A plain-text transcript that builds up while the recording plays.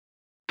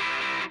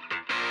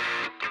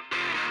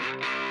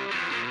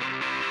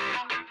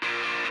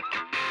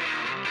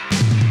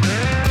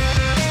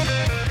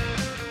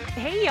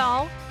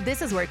fall,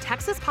 this is where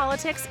Texas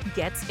politics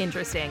gets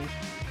interesting.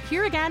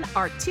 Here again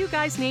are two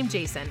guys named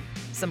Jason,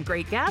 some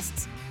great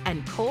guests,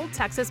 and cold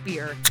Texas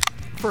beer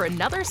for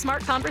another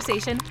smart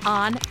conversation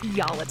on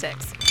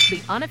Y'all-itics,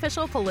 the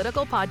unofficial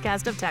political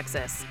podcast of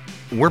Texas.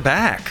 We're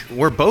back.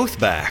 We're both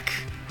back.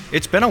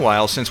 It's been a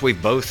while since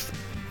we've both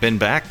been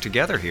back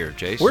together here,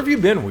 Jace. Where have you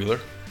been, Wheeler?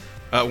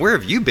 Where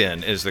have you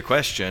been is the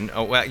question.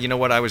 Oh, well, you know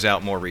what? I was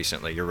out more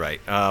recently. You're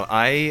right.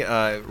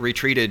 I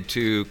retreated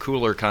to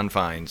cooler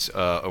confines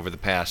over the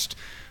past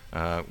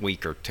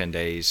week or 10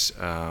 days.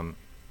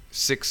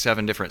 6,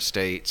 7 different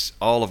states,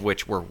 all of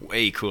which were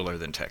way cooler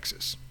than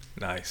Texas.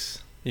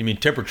 Nice. You mean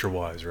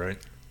temperature-wise, right?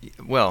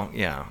 Well,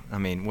 yeah. I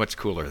mean, what's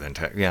cooler than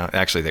Texas? Yeah,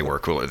 actually, they were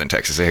cooler than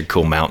Texas. They had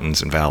cool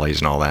mountains and valleys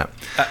and all that.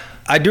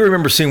 I do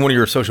remember seeing one of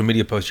your social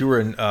media posts. You were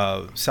in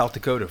South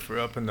Dakota,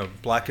 up in the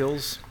Black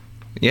Hills.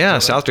 Yeah,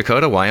 South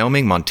Dakota,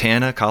 Wyoming,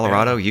 Montana,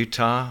 Colorado,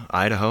 Utah,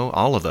 Idaho,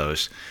 all of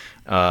those.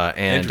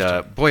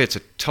 Boy, it's a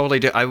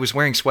totally I was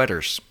wearing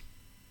sweaters.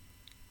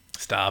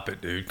 Stop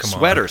it, dude. Come on.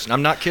 Sweaters.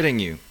 I'm not kidding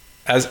you.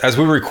 As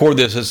we record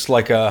this, it's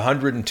like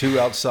 102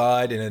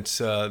 outside, and it's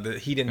the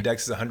heat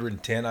index is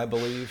 110, I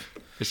believe.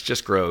 It's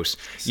just gross.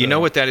 So, you know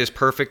what that is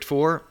perfect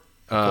for?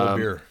 Cold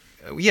beer.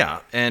 Yeah,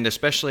 and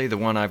especially the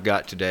one I've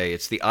got today.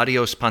 It's the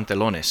Adios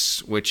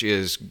Pantalones, which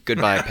is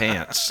goodbye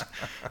pants.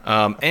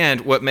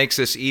 And what makes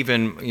this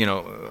even,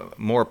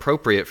 more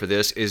appropriate for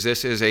this is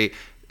a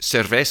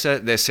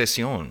cerveza de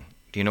sesión.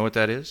 Do you know what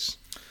that is?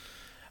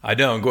 I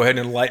don't. Go ahead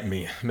and enlighten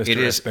me,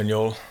 Mr.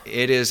 Espanol.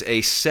 It is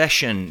a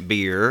session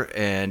beer,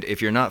 and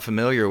if you're not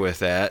familiar with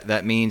that,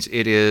 that means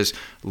it is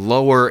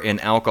lower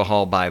in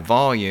alcohol by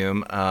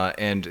volume,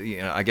 and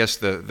I guess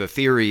the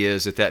theory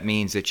is that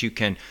means that you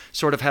can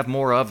sort of have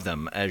more of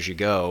them as you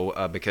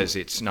go because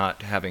it's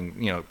not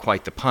having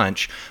quite the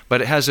punch,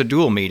 but it has a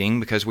dual meaning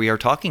because we are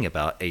talking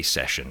about a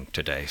session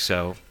today,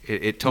 so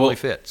it totally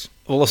fits.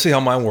 Well, let's see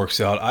how mine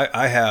works out.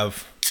 I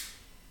have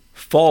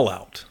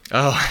Fallout.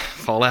 Oh,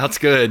 Fallout's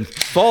good.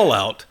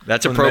 Fallout.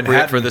 That's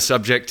appropriate for the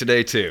subject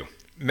today, too.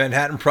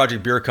 Manhattan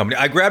Project Beer Company.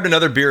 I grabbed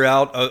another beer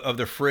out of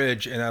the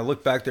fridge, and I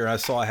looked back there, and I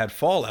saw I had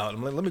Fallout.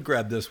 I'm like, let me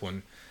grab this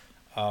one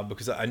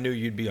because I knew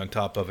you'd be on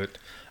top of it.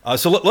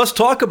 So let's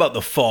talk about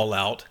the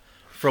fallout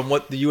from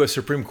what the U.S.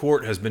 Supreme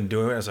Court has been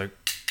doing as I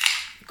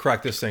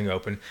crack this thing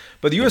open.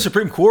 But the U.S.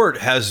 Supreme Court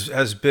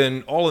has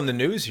been all in the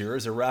news here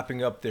as they're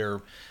wrapping up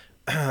their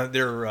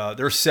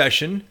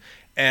session.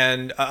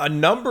 And a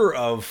number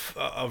of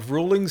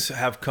rulings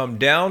have come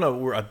down.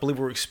 I believe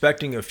we're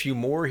expecting a few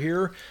more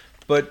here.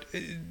 But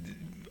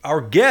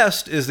our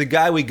guest is the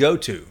guy we go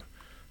to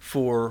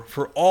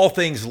for all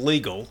things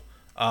legal.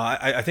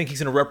 I think he's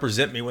going to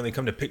represent me when they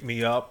come to pick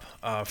me up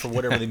for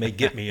whatever they may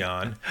get me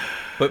on.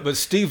 But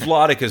Steve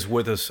Vladeck is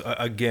with us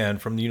again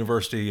from the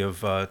University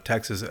of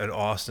Texas at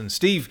Austin.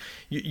 Steve,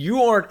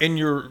 you aren't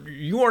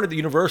at the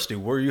university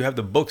where you have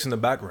the books in the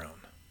background.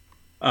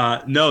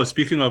 No,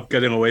 speaking of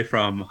getting away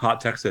from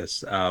hot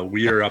Texas,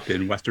 we are up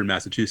in Western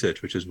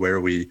Massachusetts, which is where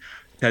we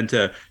tend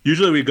to,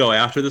 usually we go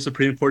after the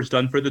Supreme Court's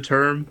done for the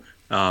term.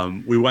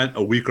 We went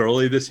a week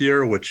early this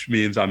year, which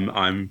means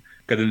I'm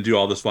getting to do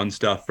all this fun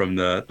stuff from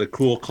the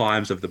cool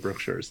climes of the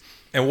Berkshires.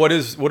 And what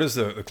is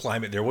the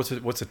climate there? What's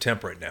the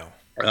temp right now?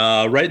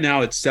 Right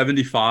now it's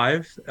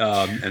 75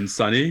 and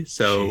sunny.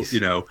 So,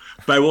 Jeez.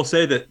 But I will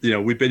say that,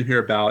 we've been here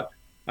about,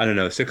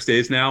 6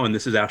 days now, and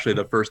this is actually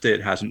the first day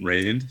it hasn't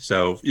rained.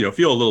 So,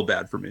 feel a little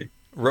bad for me.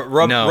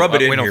 Rub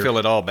it in we don't here. feel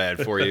at all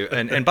bad for you.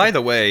 And by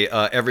the way,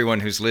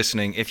 everyone who's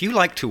listening, if you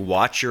like to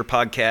watch your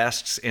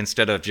podcasts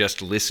instead of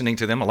just listening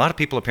to them, a lot of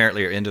people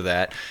apparently are into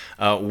that.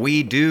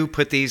 We do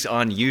put these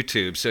on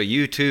YouTube, so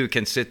you too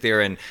can sit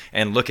there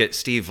and look at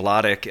Steve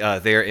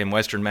Vladeck there in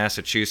Western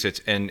Massachusetts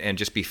and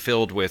just be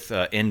filled with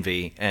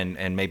envy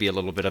and maybe a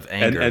little bit of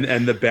anger.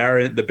 And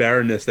the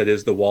barrenness that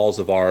is the walls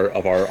of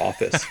our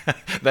office.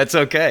 That's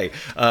okay.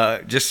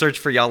 Just search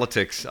for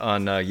Y'all-itics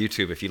on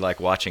YouTube if you like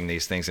watching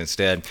these things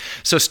instead.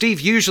 So, Steve,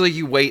 usually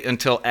you wait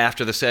until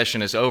after the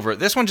session is over.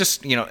 This one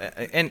just,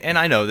 and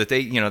I know that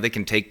they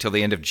can take till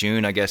the end of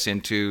June, I guess,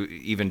 into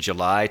even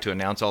July to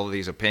announce all of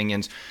these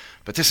opinions.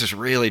 But this is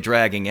really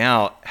dragging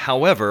out.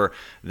 However,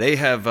 they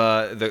have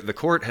the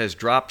court has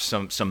dropped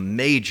some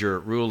major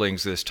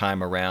rulings this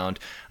time around,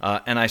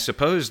 and I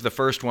suppose the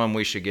first one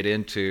we should get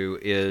into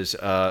is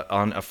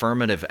on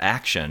affirmative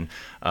action,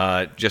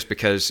 just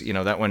because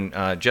that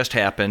one just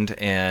happened,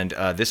 and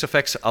this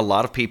affects a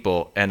lot of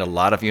people and a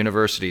lot of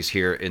universities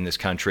here in this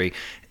country.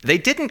 They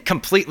didn't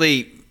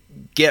completely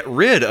get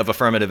rid of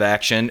affirmative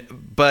action,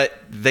 but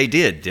they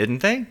did, didn't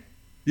they?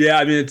 Yeah,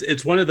 I mean,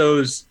 it's one of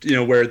those,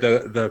 where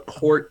the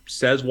court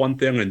says one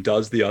thing and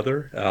does the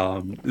other.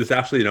 This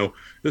actually,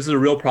 this is a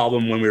real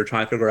problem when we were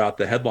trying to figure out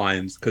the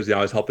headlines, because I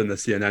was helping the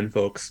CNN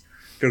folks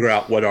figure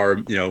out what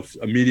our,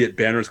 immediate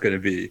banner is going to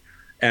be.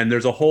 And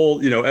there's a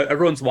whole,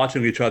 everyone's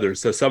watching each other.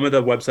 So some of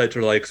the websites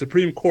are like,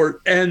 Supreme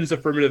Court ends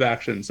affirmative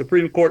action.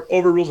 Supreme Court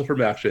overrules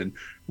affirmative action.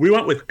 We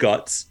went with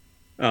guts.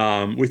 We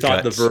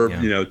thought the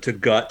verb, to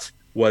gut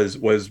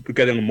was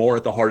getting more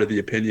at the heart of the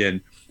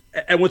opinion.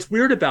 And what's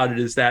weird about it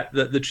is that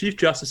the Chief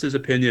Justice's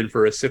opinion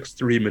for a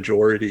 6-3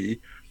 majority,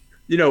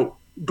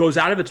 goes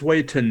out of its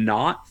way to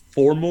not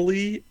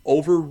formally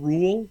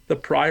overrule the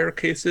prior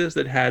cases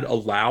that had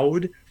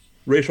allowed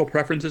racial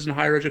preferences in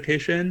higher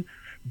education,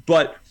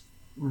 but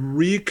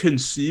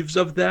reconceives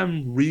of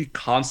them,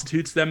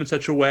 reconstitutes them in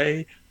such a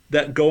way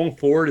that going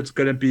forward, it's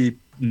going to be,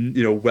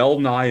 well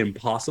nigh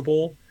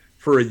impossible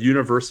for a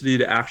university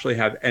to actually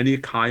have any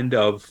kind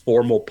of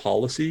formal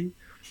policy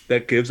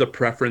that gives a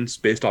preference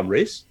based on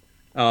race.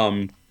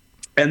 And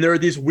there are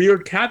these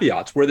weird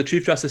caveats where the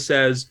Chief Justice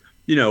says,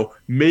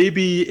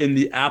 maybe in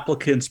the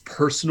applicant's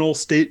personal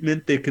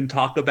statement, they can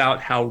talk about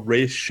how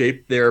race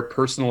shaped their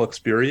personal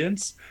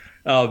experience.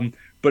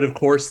 But of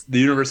course, the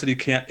university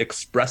can't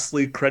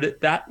expressly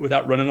credit that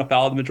without running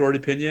afoul of the majority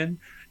opinion.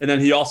 And then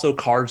he also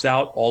carves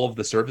out all of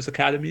the service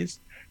academies.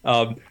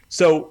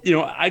 So,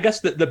 I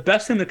guess the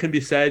best thing that can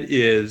be said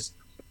is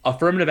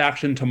affirmative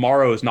action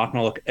tomorrow is not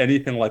going to look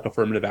anything like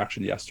affirmative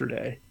action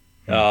yesterday.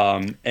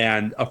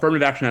 And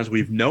affirmative action as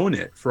we've known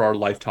it for our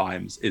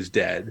lifetimes is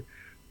dead.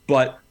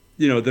 But,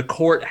 the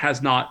court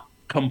has not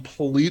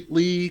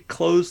completely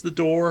closed the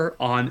door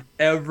on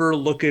ever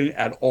looking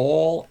at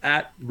all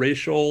at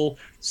racial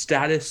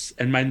status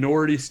and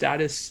minority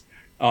status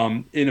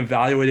in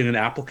evaluating an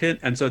applicant.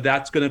 And so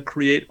that's going to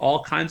create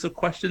all kinds of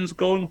questions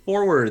going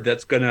forward.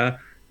 That's going to,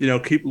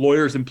 keep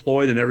lawyers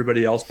employed and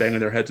everybody else banging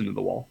their heads into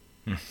the wall.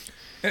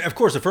 And of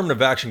course,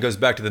 affirmative action goes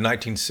back to the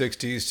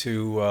 1960s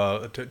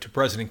to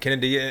President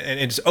Kennedy, and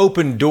it's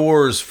opened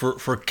doors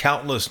for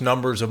countless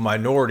numbers of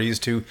minorities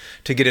to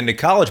get into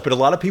college. But a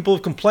lot of people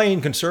have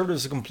complained,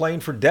 conservatives have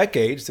complained for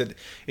decades that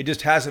it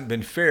just hasn't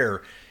been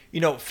fair.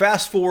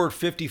 Fast forward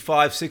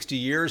 55, 60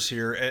 years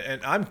here,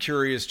 and I'm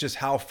curious just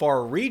how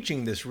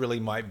far-reaching this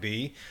really might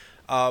be,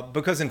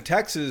 because in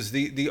Texas,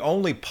 the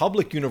only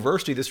public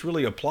university this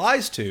really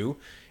applies to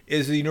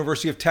is the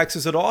University of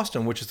Texas at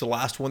Austin, which is the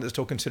last one that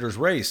still considers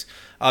race.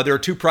 There are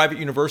two private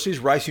universities,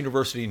 Rice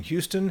University in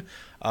Houston,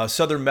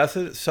 Southern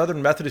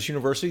Methodist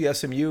University,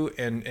 SMU,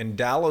 in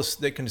Dallas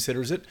that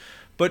considers it.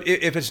 But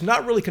if it's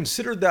not really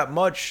considered that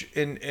much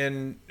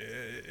in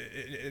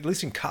at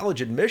least in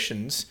college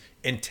admissions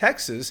in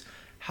Texas,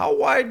 how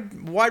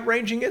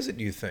wide-ranging is it,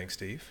 do you think,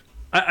 Steve?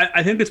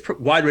 I think it's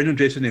wide-ranging,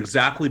 Jason,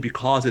 exactly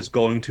because it's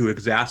going to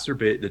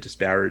exacerbate the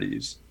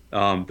disparities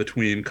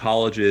between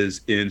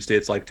colleges in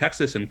states like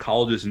Texas and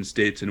colleges in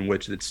states in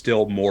which it's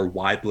still more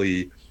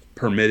widely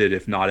permitted,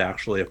 if not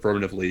actually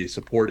affirmatively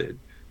supported.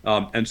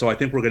 And so I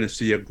think we're going to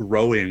see a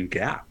growing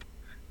gap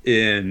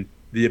in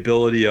the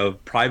ability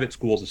of private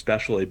schools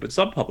especially, but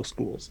some public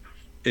schools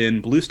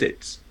in blue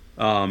states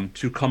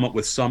to come up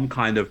with some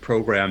kind of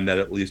program that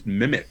at least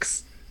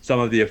mimics some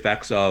of the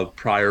effects of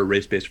prior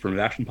race-based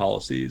affirmative action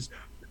policies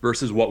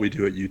versus what we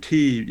do at UT,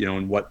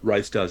 and what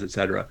Rice does, et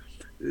cetera.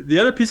 The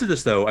other piece of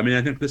this, though,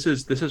 I think this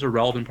is a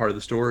relevant part of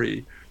the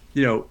story.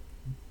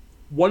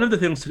 One of the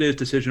things today's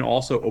decision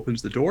also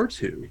opens the door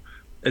to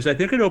is I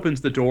think it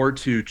opens the door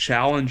to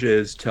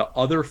challenges to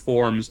other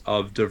forms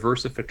of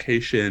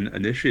diversification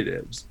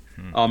initiatives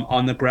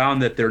on the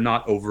ground that they're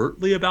not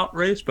overtly about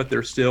race, but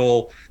they're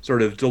still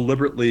sort of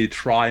deliberately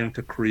trying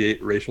to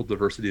create racial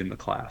diversity in the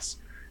class.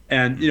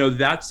 And,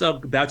 that's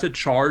a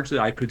charge that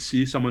I could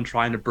see someone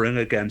trying to bring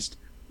against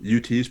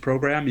UT's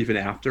program, even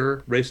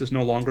after race is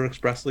no longer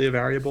expressly a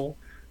variable.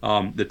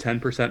 The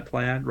 10%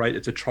 plan, right?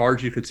 It's a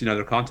charge you could see in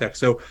other contexts.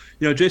 So,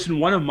 Jason,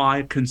 one of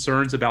my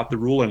concerns about the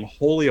ruling,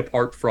 wholly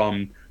apart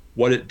from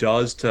what it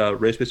does to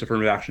race-based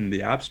affirmative action in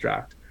the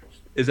abstract,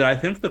 is that I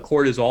think the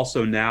court is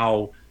also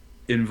now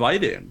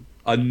inviting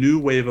a new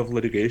wave of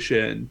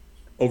litigation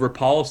over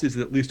policies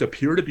that at least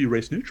appear to be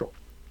race neutral.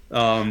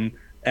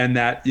 And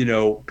that,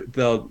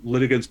 the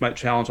litigants might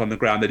challenge on the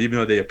ground that even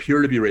though they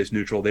appear to be race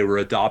neutral, they were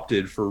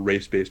adopted for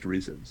race-based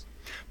reasons.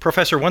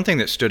 Professor, one thing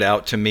that stood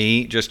out to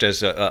me, just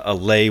as a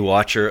lay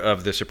watcher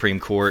of the Supreme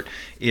Court,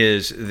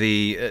 is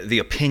the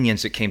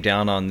opinions that came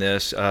down on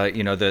this.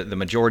 The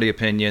majority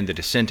opinion, the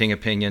dissenting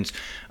opinions,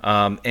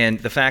 and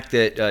the fact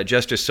that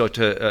Justice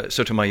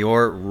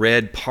Sotomayor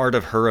read part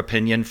of her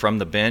opinion from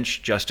the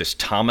bench. Justice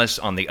Thomas,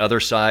 on the other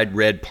side,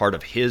 read part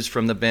of his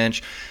from the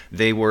bench.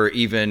 They were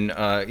even,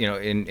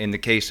 in the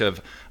case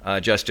of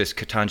Justice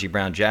Ketanji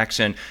Brown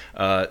Jackson,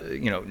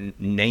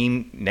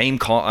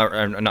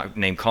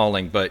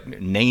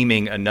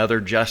 naming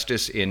another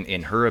justice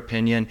in her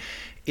opinion.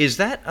 Is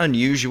that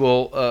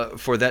unusual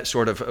for that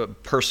sort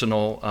of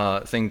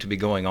personal thing to be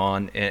going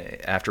on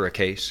after a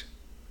case?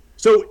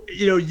 So,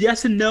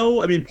 yes and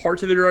no.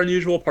 Parts of it are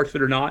unusual, parts of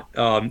it are not.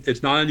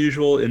 It's not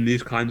unusual in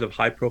these kinds of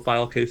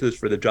high-profile cases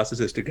for the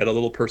justices to get a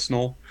little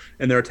personal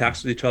in their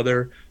attacks with each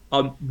other.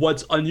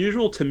 What's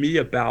unusual to me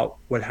about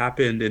what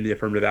happened in the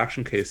affirmative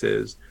action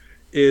cases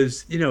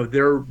is,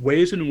 there are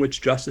ways in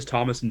which Justice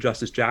Thomas and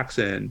Justice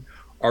Jackson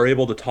are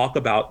able to talk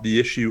about the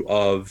issue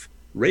of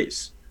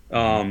race,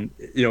 from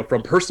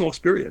personal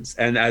experience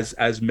and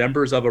as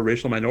members of a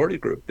racial minority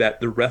group that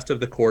the rest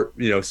of the court,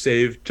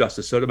 save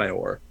Justice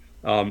Sotomayor,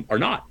 are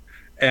not.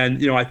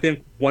 And, I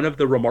think one of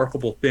the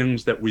remarkable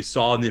things that we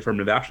saw in the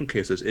affirmative action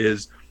cases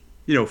is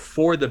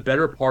for the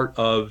better part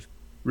of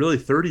really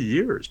 30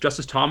 years,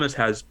 Justice Thomas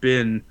has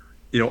been,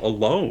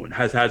 alone,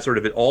 has had sort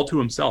of it all to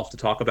himself to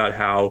talk about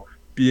how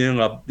being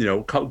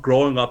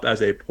growing up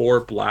as a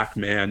poor Black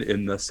man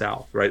in the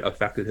South, right,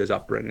 affected his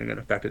upbringing and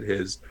affected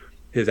his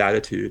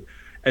attitude.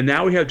 And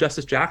now we have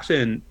Justice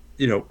Jackson,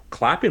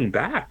 clapping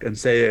back and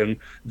saying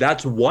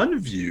that's one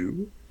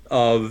view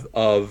of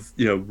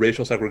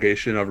racial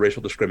segregation, of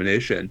racial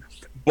discrimination,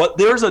 but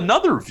there's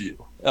another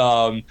view.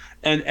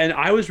 And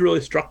I was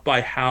really struck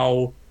by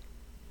how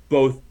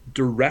both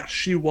direct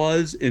she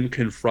was in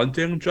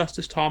confronting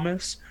Justice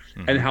Thomas,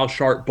 and how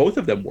sharp both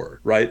of them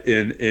were, right,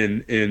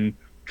 in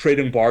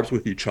trading barbs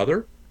with each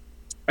other.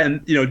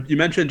 And you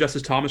mentioned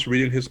Justice Thomas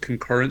reading his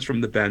concurrence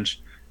from the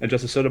bench and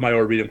Justice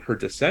Sotomayor reading her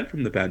dissent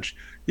from the bench.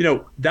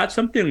 That's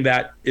something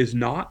that is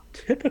not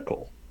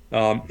typical.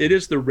 It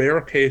is the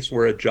rare case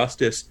where a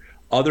justice,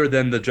 other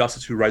than the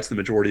justice who writes the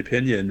majority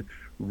opinion,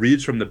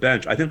 reads from the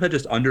bench. I think that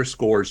just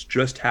underscores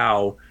just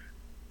how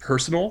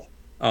personal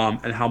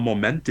and how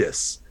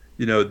momentous,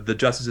 the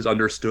justices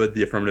understood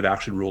the affirmative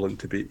action ruling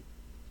to be.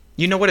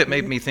 You know what it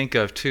made me think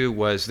of, too,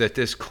 was that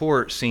this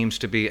court seems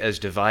to be as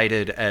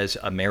divided as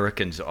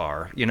Americans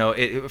are.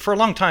 For a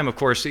long time, of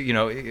course,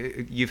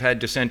 you've had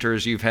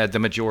dissenters, you've had the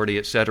majority,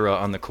 et cetera,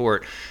 on the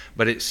court.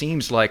 But it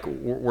seems like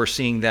we're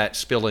seeing that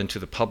spill into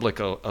the public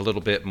a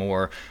little bit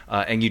more.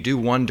 And you do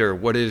wonder,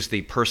 what is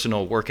the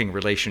personal working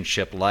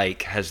relationship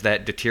like? Has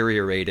that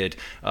deteriorated,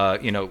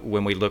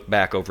 when we look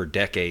back over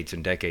decades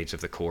and decades of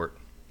the court?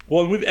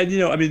 Well,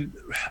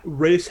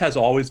 race has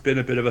always been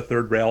a bit of a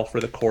third rail for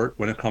the court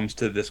when it comes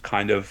to this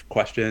kind of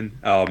question.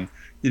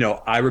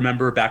 I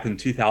remember back in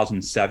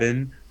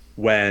 2007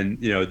 when,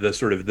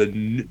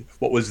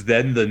 what was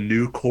then the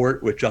new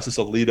court with Justice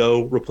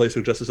Alito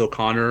replacing Justice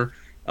O'Connor,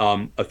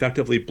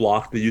 effectively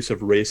blocked the use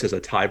of race as a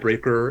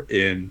tiebreaker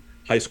in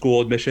high school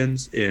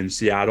admissions in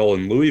Seattle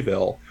and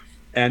Louisville.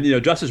 And,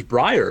 Justice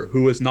Breyer,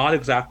 who was not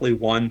exactly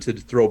one to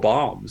throw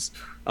bombs,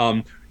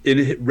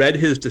 read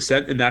his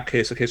dissent in that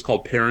case, a case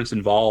called Parents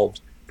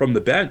Involved, from the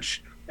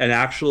bench, and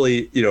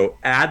actually,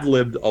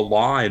 ad-libbed a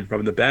line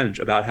from the bench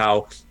about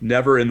how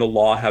never in the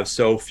law have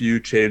so few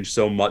changed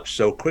so much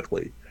so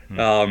quickly.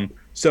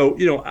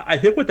 So, I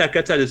think what that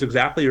gets at is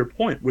exactly your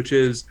point, which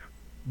is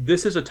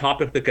this is a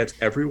topic that gets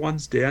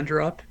everyone's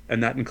dander up,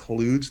 and that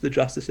includes the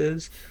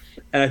justices.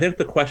 And I think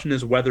the question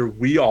is whether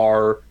we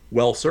are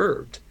well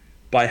served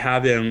by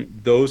having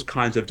those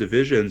kinds of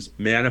divisions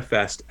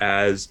manifest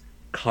as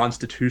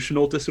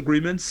constitutional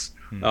disagreements,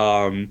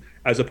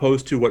 as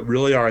opposed to what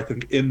really are, I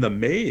think, in the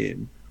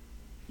main,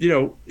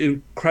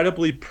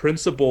 incredibly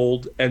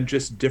principled and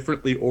just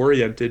differently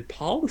oriented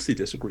policy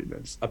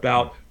disagreements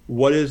about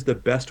what is the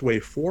best way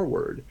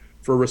forward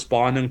for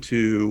responding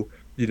to,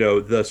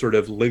 the sort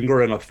of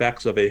lingering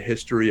effects of a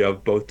history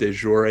of both de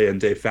jure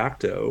and de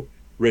facto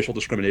racial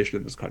discrimination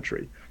in this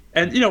country.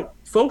 And,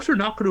 folks are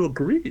not going to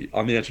agree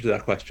on the answer to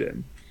that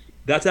question.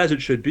 That's as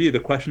it should be. The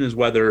question is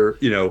whether,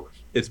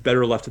 it's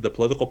better left to the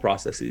political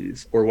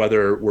processes or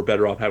whether we're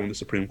better off having the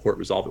Supreme Court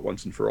resolve it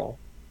once and for all.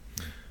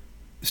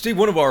 Steve,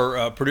 one of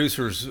our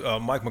producers,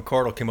 Mike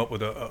McCardle, came up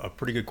with a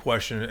pretty good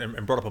question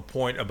and brought up a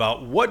point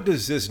about what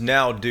does this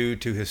now do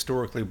to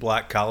historically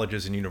Black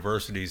colleges and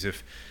universities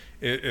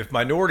if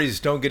minorities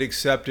don't get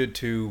accepted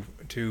to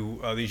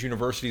these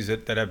universities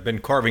that have been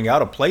carving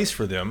out a place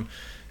for them.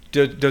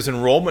 Does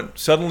enrollment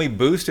suddenly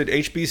boost at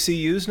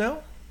HBCUs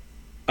now?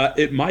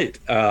 It might.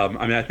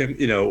 I think,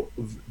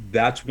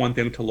 that's one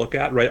thing to look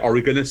at, right? Are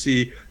we going to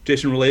see,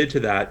 Jason, related to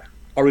that,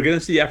 are we going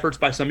to see efforts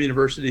by some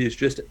universities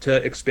just to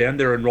expand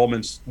their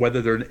enrollments,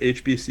 whether they're an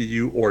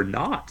HBCU or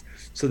not,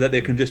 so that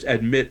they can just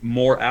admit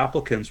more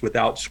applicants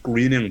without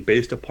screening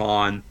based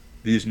upon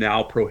these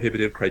now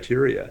prohibited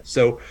criteria?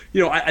 So,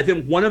 I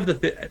think one of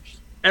the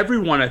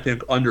everyone, I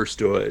think,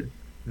 understood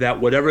that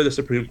whatever the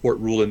Supreme Court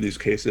ruled in these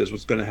cases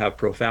was going to have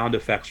profound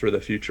effects for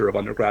the future of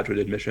undergraduate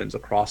admissions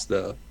across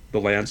the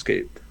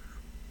landscape.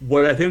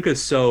 What I think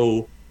is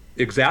so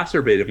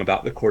exacerbating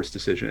about the court's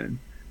decision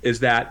is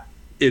that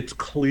it's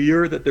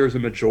clear that there's a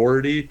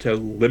majority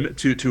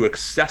to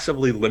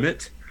excessively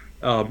limit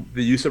the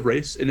use of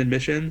race in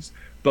admissions.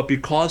 But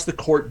because the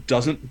court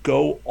doesn't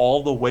go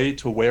all the way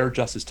to where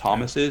Justice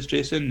Thomas is,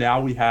 Jason,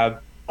 now we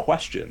have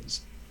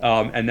questions.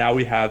 And now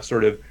we have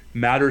sort of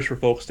matters for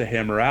folks to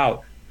hammer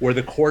out where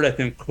the court, I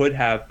think, could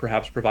have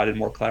perhaps provided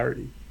more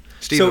clarity.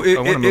 Steve, I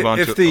want to move on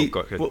to...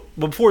 go ahead. Well,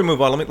 before we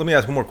move on, let me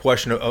ask one more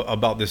question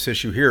about this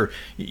issue here.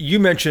 You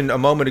mentioned a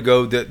moment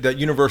ago that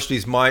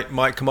universities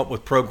might come up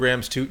with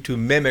programs to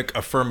mimic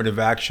affirmative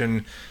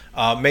action,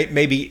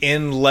 maybe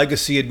end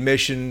legacy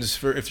admissions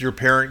for if your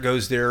parent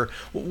goes there.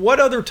 What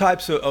other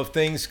types of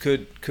things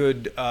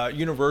could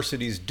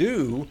universities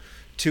do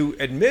to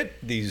admit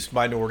these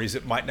minorities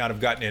that might not have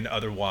gotten in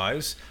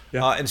otherwise,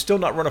 and still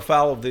not run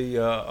afoul of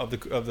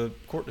the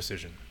court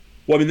decision?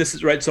 Well, this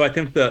is right. So I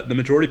think the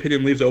majority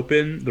opinion leaves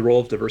open the role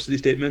of diversity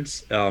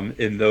statements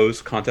in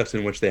those contexts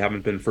in which they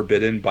haven't been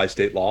forbidden by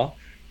state law,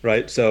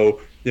 right? So,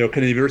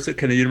 can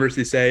a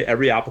university say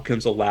every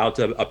applicant's allowed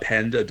to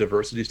append a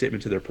diversity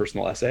statement to their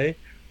personal essay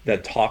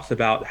that talks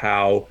about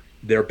how,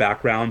 their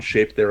background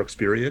shaped their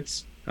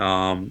experience?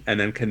 And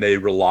then can they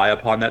rely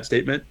upon that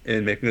statement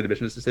in making a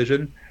admissions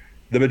decision?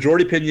 The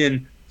majority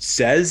opinion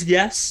says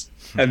yes,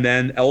 and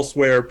then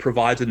elsewhere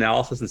provides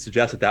analysis that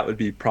suggests that would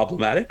be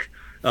problematic.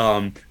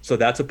 So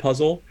that's a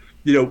puzzle.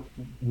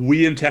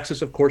 We in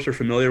Texas, of course, are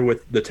familiar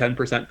with the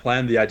 10%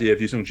 plan, the idea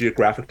of using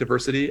geographic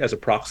diversity as a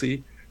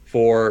proxy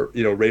for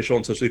racial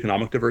and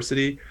socioeconomic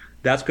diversity.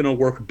 That's going to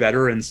work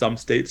better in some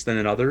states than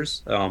in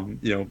others,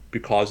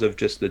 because of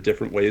just the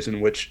different ways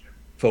in which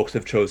folks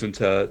have chosen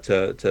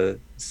to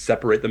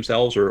separate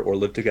themselves or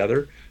live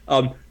together.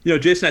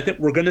 Jason, I think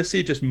we're going to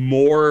see just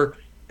more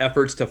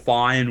efforts to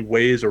find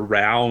ways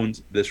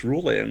around this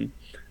ruling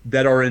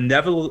that are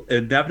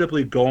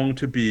inevitably going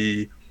to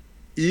be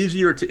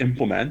easier to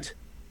implement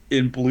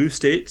in blue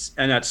states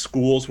and at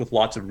schools with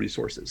lots of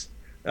resources,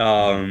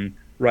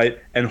 right?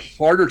 And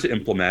harder to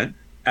implement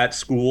at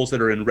schools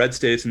that are in red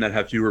states and that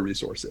have fewer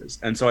resources.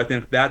 And so I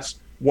think that's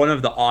one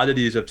of the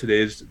oddities of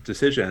today's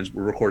decisions.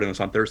 We're recording this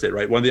on Thursday,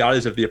 right? One of the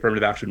oddities of the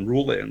affirmative action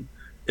ruling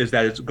is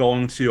that it's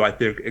going to, I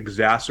think,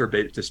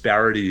 exacerbate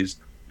disparities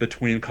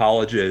between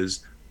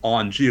colleges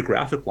on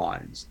geographic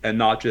lines and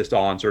not just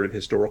on sort of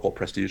historical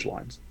prestige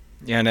lines.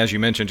 Yeah, and as you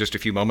mentioned just a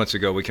few moments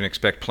ago, we can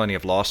expect plenty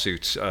of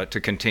lawsuits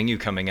to continue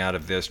coming out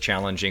of this,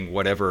 challenging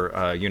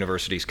whatever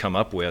universities come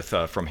up with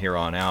from here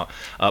on out.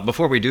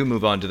 Before we do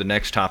move on to the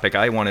next topic,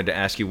 I wanted to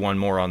ask you one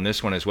more on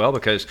this one as well,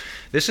 because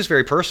this is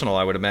very personal,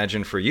 I would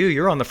imagine, for you.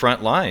 You're on the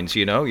front lines.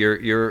 You're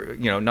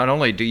not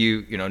only do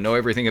you know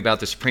everything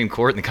about the Supreme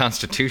Court and the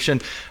Constitution,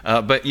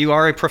 but you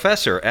are a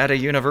professor at a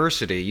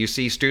university. You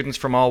see students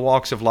from all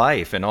walks of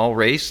life and all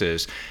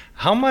races.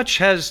 How much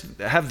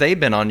have they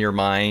been on your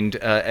mind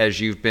as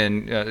you've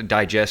been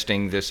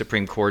digesting the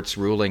Supreme Court's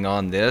ruling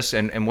on this,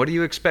 and what do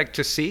you expect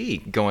to see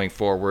going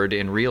forward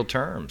in real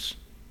terms?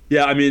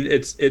 Yeah, I mean,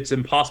 it's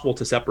impossible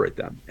to separate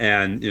them,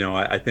 and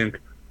I think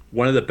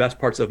one of the best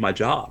parts of my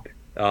job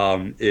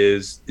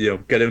is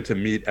getting to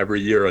meet every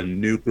year a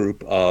new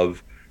group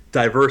of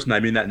diverse, and I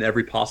mean that in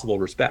every possible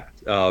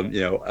respect,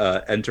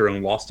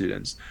 entering law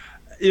students.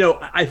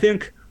 I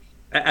think,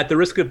 at the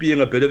risk of being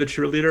a bit of a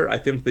cheerleader, I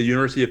think the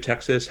University of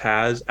Texas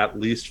has, at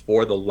least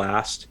for the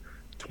last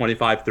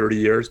 25, 30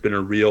 years, been a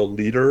real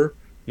leader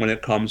when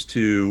it comes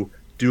to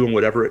doing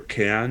whatever it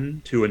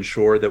can to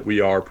ensure that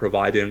we are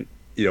providing,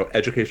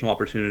 educational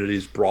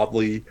opportunities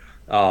broadly,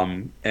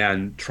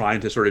 and trying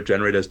to sort of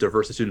generate as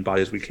diverse a student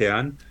body as we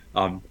can.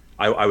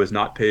 I was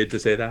not paid to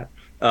say that.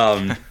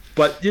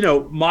 But,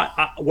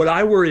 what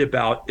I worry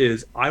about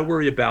is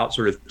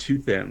sort of two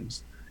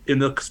things. In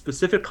the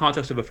specific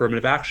context of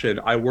affirmative action,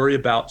 I worry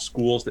about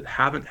schools that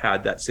haven't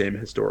had that same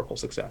historical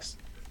success,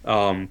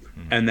 and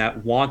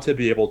that want to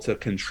be able to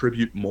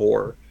contribute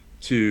more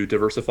to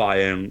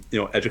diversifying,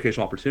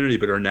 educational opportunity,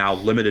 but are now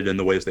limited in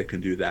the ways they can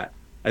do that.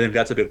 I think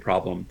that's a big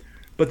problem.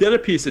 But the other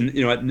piece, and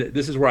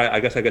this is where I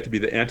guess I get to be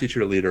the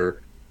anti-cheerleader.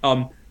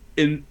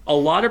 In a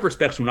lot of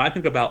respects, when I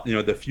think about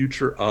the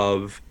future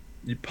of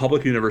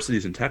public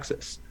universities in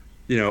Texas,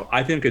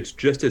 I think it's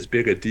just as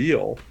big a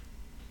deal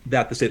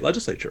that the state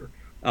legislature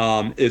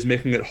is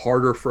making it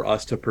harder for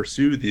us to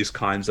pursue these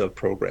kinds of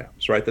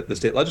programs, right? That the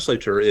state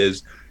legislature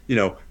is,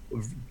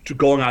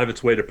 going out of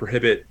its way to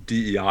prohibit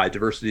DEI,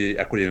 diversity,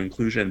 equity, and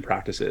inclusion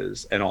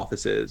practices and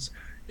offices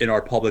in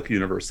our public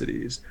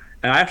universities.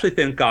 And I actually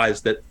think,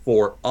 guys, that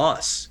for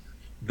us,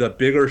 the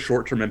bigger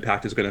short-term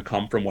impact is going to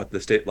come from what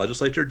the state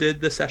legislature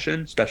did this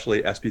session,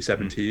 especially SB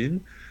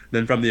 17,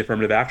 than from the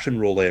affirmative action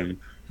ruling.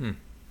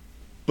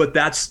 But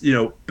that's,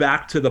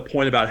 back to the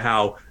point about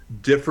how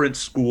different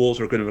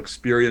schools are going to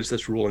experience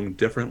this ruling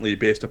differently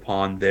based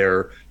upon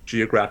their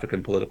geographic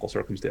and political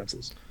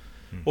circumstances.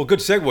 Well, good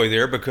segue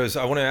there, because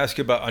I want to ask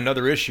you about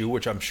another issue,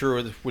 which I'm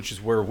sure, which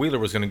is where Wheeler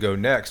was going to go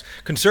next.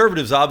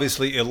 Conservatives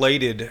obviously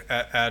elated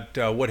at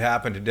what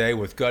happened today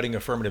with gutting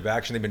affirmative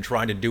action. They've been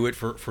trying to do it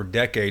for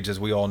decades, as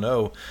we all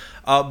know.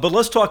 But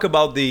let's talk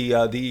about the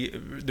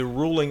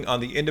ruling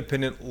on the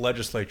independent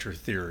legislature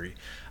theory.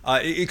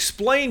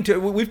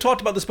 We've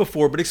talked about this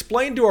before, but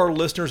explain to our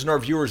listeners and our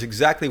viewers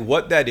exactly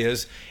what that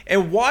is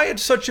and why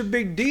it's such a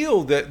big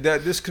deal that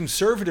this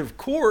conservative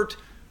court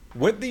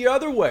went the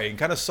other way and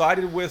kind of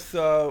sided with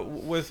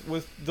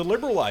the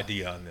liberal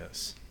idea on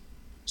this.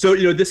 So,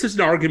 this is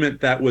an argument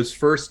that was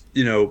first,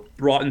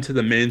 brought into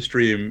the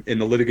mainstream in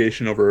the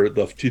litigation over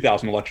the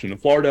 2000 election in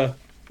Florida,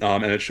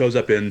 and it shows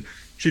up in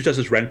Chief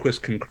Justice Rehnquist's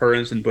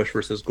concurrence in Bush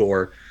versus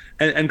Gore.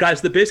 And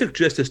guys, the basic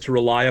gist is to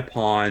rely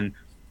upon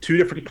two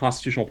different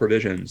constitutional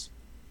provisions,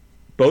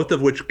 both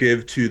of which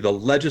give to the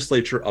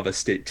legislature of a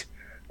state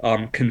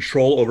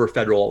control over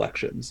federal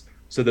elections.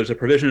 So there's a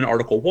provision in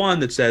Article 1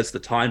 that says the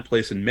time,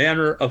 place, and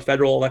manner of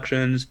federal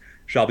elections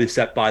shall be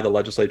set by the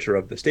legislature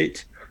of the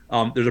state.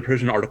 There's a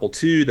provision in Article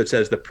 2 that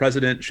says the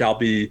president shall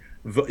be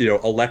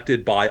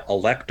elected by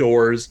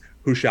electors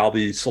who shall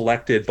be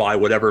selected by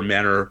whatever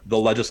manner the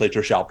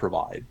legislature shall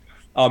provide.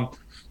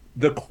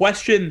 The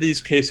question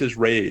these cases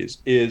raise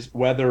is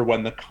whether,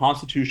 when the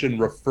Constitution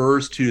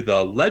refers to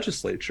the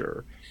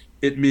legislature,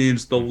 it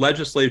means the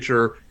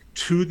legislature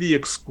to the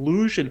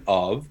exclusion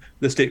of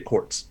the state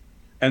courts.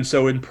 And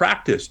so in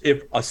practice,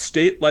 if a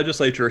state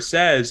legislature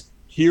says,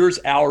 here's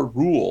our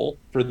rule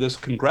for this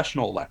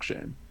congressional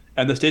election,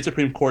 and the state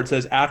Supreme Court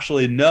says,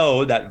 actually,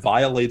 no, that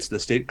violates the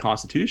state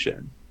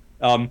constitution,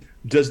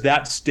 does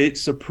that state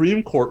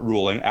Supreme Court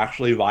ruling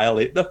actually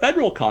violate the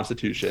federal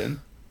constitution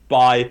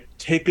by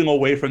taking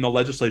away from the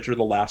legislature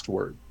the last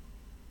word?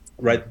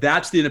 Right?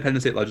 That's the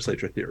independent state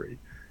legislature theory.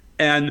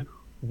 And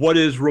what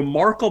is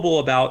remarkable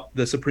about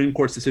the Supreme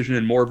Court's decision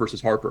in Moore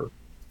versus Harper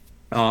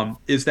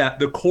is that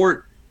the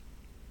court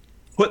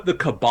put the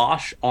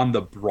kibosh on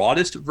the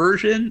broadest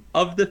version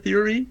of the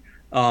theory,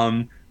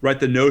 right?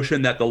 The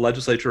notion that the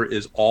legislature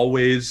is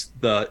always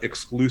the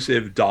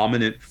exclusive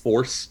dominant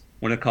force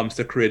when it comes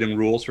to creating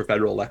rules for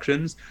federal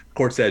elections. The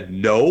court said,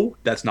 no,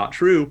 that's not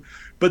true.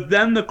 But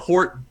then the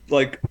court,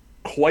 like,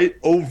 quite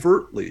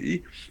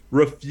overtly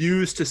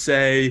refused to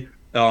say,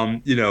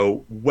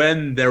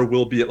 when there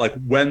will be, like,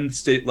 when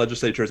state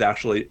legislatures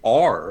actually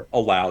are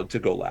allowed to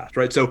go last,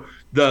 right? So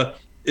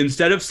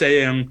instead of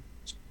saying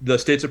the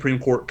state Supreme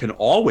Court can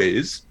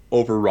always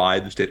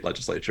override the state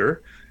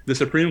legislature, the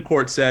Supreme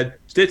Court said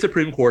state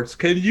Supreme Courts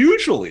can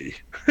usually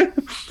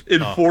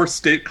enforce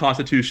state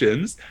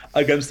constitutions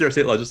against their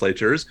state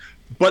legislatures,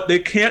 but they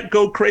can't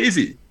go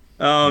crazy.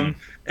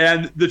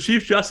 And the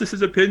Chief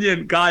Justice's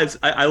opinion, guys,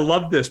 I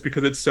love this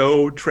because it's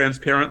so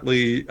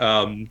transparently,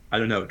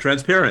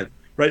 transparent,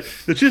 right?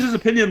 The Chief Justice's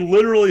opinion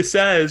literally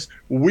says,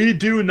 we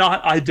do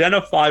not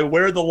identify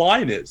where the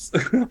line is.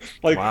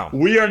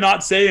 We are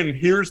not saying,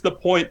 here's the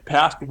point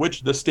past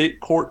which the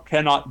state court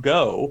cannot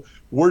go.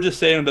 We're just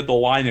saying that the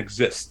line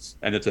exists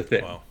and it's a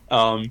thing.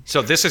 Wow.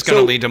 So this is going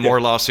to lead to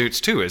more lawsuits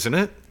too, isn't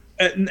it?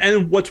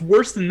 And what's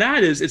worse than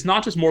that is it's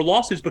not just more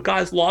lawsuits, but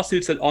guys,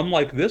 lawsuits that,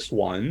 unlike this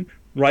one,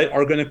 right,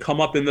 are going to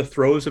come up in the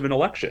throes of an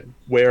election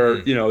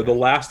where, the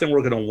last thing we're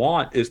going to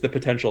want is the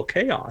potential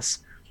chaos.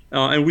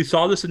 And we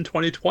saw this in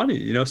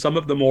 2020. Some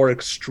of the more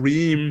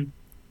extreme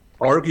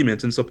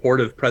arguments in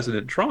support of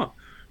President Trump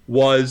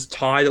was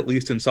tied, at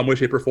least in some way,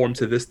 shape, or form,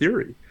 to this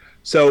theory.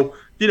 So,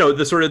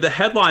 the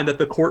headline that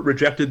the court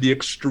rejected the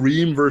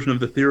extreme version of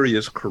the theory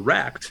is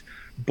correct.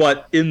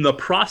 But in the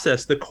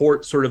process, the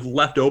court sort of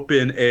left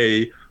open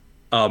a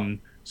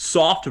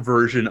soft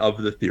version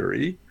of the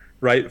theory,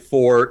 right,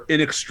 for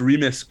in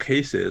extremis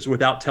cases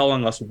without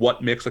telling us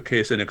what makes a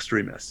case in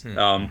extremis.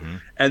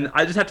 And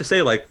I just have to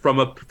say, like, from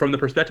the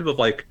perspective of,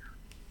 like,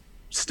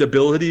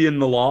 stability in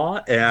the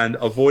law and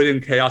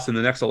avoiding chaos in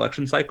the next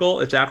election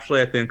cycle, it's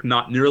actually, I think,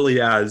 not nearly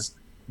as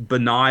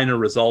benign a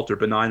result or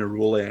benign a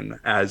ruling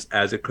as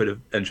it could have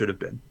and should have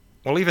been.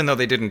 Well, even though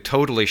they didn't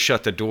totally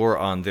shut the door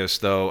on this,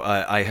 though,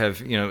 I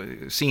have,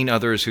 seen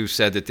others who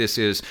said that this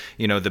is,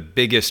 the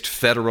biggest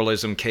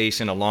federalism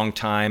case in a long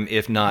time,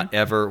 if not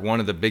ever. One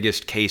of the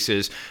biggest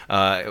cases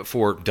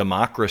for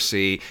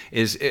democracy.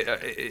 Is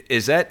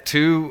that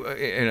too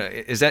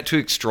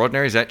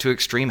extraordinary? Is that too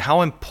extreme?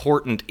 How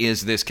important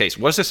is this case?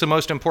 Was this the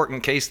most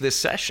important case this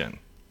session?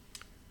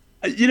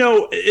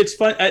 It's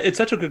fun. It's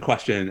such a good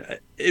question.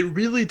 It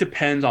really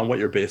depends on what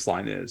your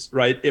baseline is,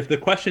 right? If the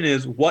question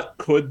is, what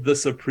could the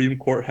Supreme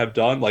Court have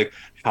done? Like,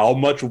 how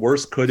much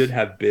worse could it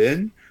have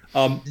been?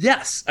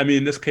 Yes. I mean,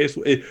 in this case,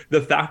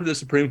 the fact that the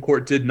Supreme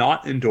Court did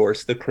not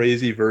endorse the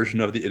crazy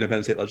version of the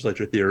independent state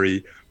legislature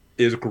theory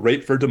is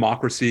great for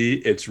democracy.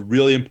 It's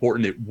really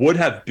important. It would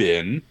have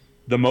been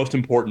the most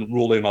important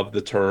ruling of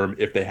the term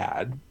if they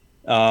had.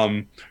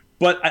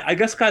 But I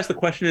guess, guys, the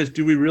question is,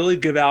 do we really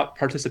give out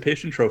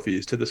participation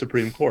trophies to the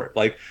Supreme Court?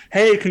 Like,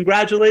 hey,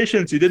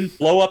 congratulations, you didn't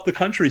blow up the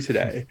country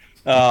today.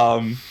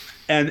 And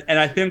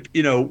I think,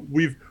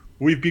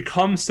 we've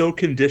become so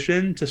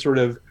conditioned to sort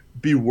of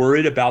be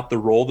worried about the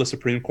role the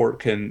Supreme Court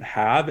can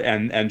have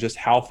and just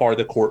how far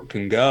the court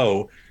can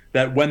go,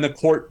 that when the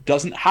court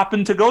doesn't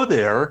happen to go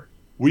there,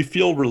 we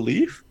feel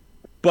relief.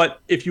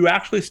 But if you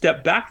actually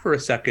step back for a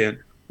second,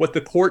 what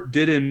the court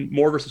did in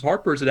Moore versus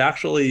Harper is it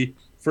actually,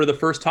 for the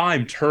first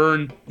time,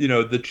 turned,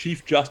 the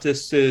Chief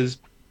Justice's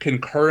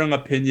concurring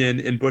opinion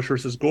in Bush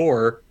versus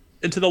Gore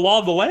into the law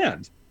of the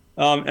land,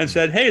 and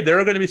said, hey, there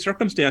are going to be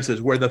circumstances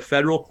where the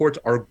federal courts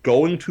are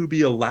going to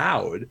be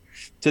allowed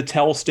to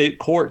tell state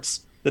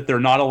courts that they're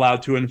not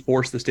allowed to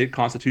enforce the state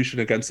constitution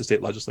against the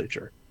state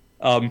legislature.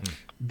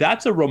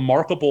 That's a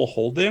remarkable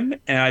holding.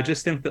 And I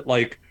just think that,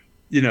 like,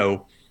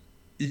 the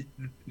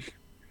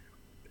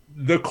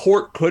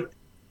court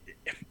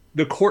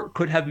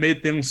could have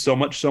made things so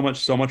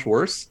much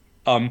worse.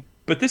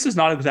 But this is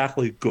not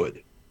exactly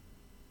good.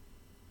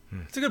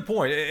 It's a good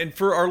point. And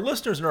for our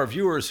listeners and our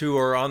viewers who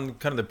are on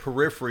kind of the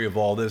periphery of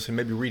all this and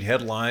maybe read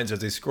headlines as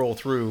they scroll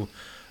through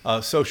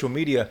social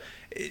media,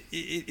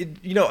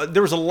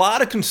 there was a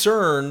lot of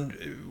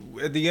concern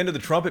at the end of the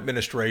Trump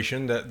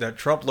administration that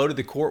Trump loaded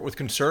the court with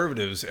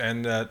conservatives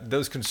and that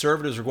those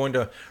conservatives are going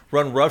to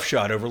run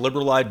roughshod over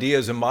liberal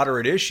ideas and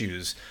moderate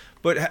issues.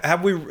 But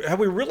have we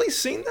really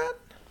seen that?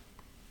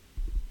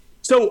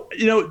 So,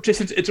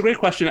 just it's a great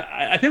question.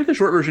 I think the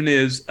short version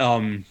is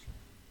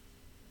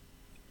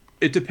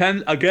it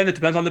depends. Again, it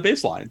depends on the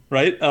baseline,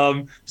 right?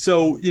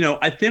 So,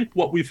 I think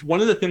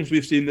one of the things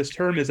we've seen this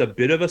term is a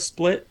bit of a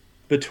split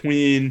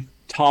between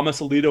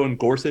Thomas, Alito, and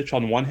Gorsuch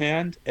on one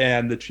hand,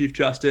 and the Chief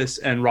Justice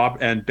and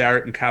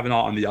Barrett and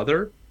Kavanaugh on the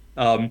other.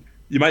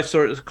 You might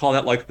sort of call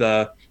that like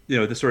the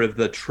sort of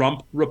the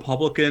Trump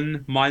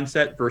Republican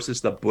mindset versus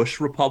the Bush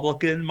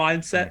Republican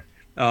mindset.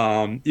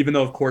 Even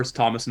though, of course,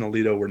 Thomas and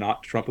Alito were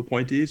not Trump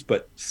appointees,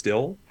 but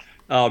still.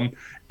 And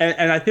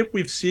I think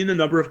we've seen a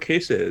number of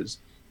cases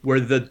where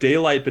the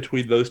daylight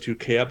between those two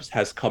camps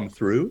has come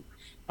through.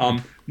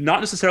 Not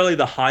necessarily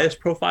the highest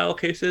profile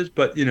cases,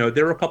 but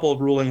there were a couple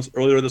of rulings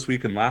earlier this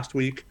week and last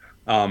week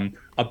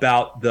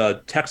about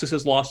the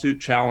Texas's lawsuit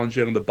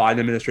challenging the Biden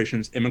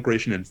administration's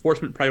immigration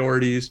enforcement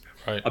priorities,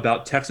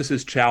 about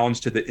Texas's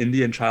challenge to the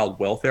Indian Child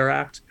Welfare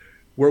Act,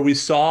 where we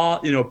saw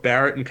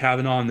Barrett and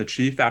Kavanaugh and the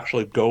Chief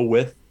actually go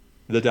with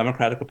the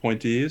Democratic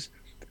appointees.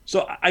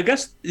 So I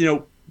guess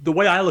the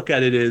way I look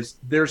at it is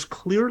there's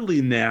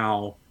clearly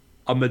now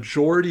a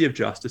majority of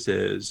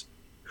justices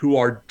who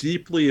are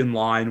deeply in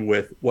line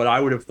with what I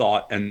would have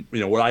thought and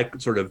what I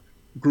sort of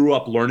grew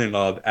up learning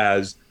of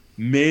as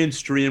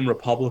mainstream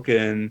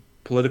Republican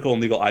political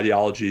and legal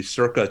ideology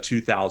circa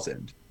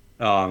 2000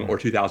 or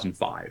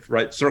 2005,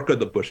 right? Circa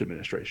the Bush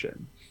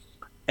administration.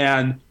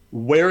 And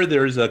where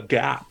there's a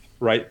gap,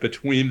 right,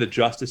 between the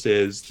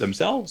justices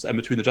themselves and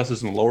between the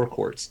justices in the lower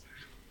courts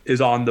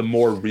is on the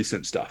more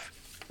recent stuff,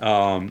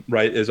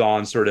 right, is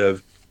on sort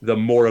of the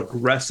more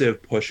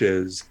aggressive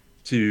pushes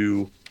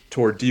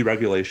toward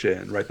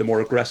deregulation, right? The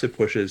more aggressive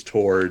pushes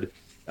toward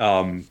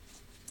the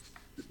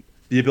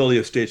ability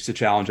of states to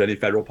challenge any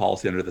federal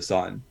policy under the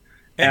sun.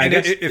 And I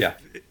guess,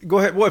 go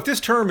ahead. Well, if this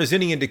term is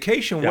any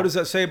indication, what does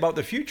that say about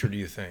the future, do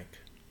you think?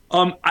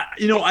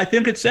 I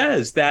think it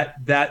says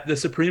that the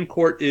Supreme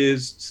Court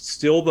is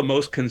still the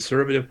most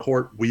conservative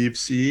court we've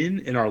seen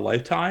in our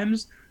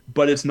lifetimes,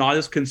 but it's not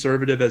as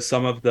conservative as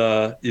some of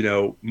the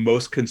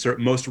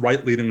most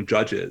right-leaning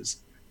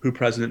judges who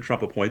President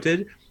Trump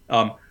appointed.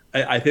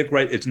 I think,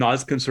 it's not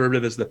as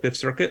conservative as the Fifth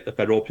Circuit, the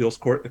federal appeals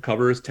court that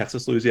covers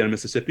Texas, Louisiana,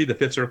 Mississippi. The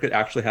Fifth Circuit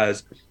actually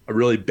has a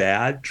really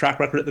bad track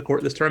record at the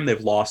court this term. They've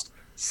lost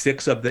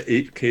 6 of the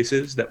 8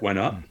 cases that went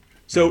up.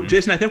 So,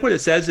 Jason, I think what it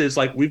says is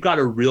we've got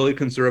a really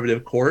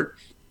conservative court,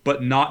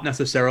 but not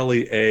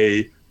necessarily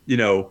a,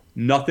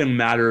 nothing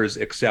matters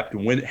except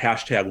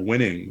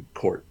 #winning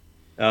court.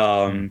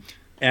 And,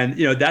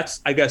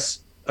 that's, I guess,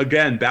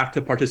 again, back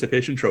to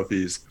participation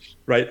trophies,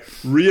 right?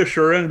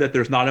 Reassuring that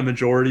there's not a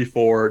majority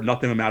for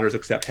nothing matters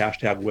except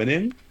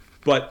 #winning,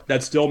 but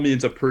that still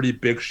means a pretty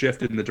big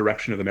shift in the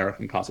direction of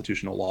American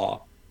constitutional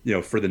law,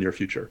 for the near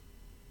future.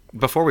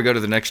 Before we go to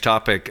the next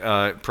topic,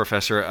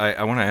 Professor,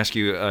 I want to ask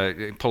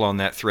you, pull on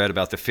that thread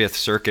about the Fifth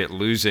Circuit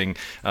losing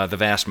the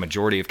vast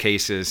majority of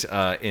cases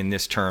in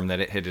this term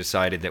that it had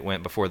decided that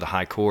went before the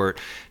High Court.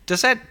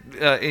 Does that,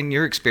 in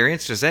your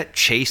experience, does that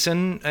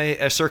chasten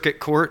a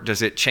circuit court?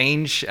 Does it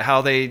change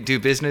how they do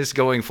business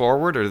going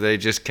forward, or do they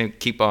just can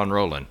keep on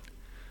rolling?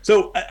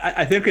 So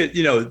I think,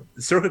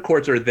 circuit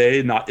courts are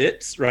they, not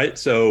it's, right?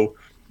 So,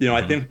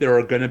 I think there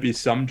are going to be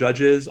some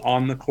judges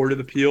on the Court of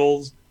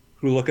Appeals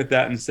who look at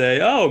that and say,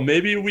 oh,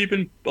 maybe we've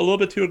been a little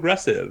bit too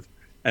aggressive.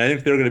 And I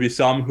think there are going to be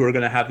some who are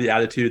going to have the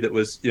attitude that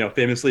was,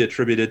 famously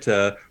attributed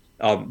to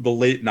the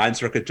late Ninth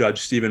Circuit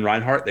Judge Stephen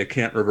Reinhart. They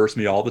can't reverse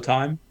me all the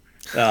time.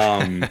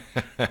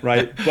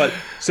 Right. But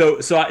so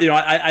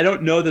I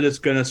don't know that it's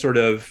going to sort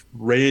of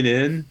rein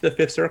in the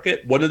Fifth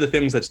Circuit. One of the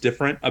things that's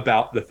different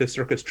about the Fifth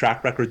Circuit's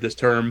track record this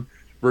term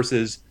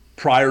versus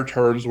prior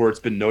terms where it's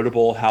been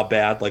notable how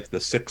bad like the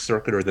Sixth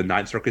Circuit or the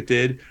Ninth Circuit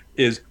did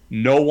is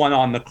no one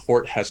on the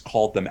court has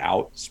called them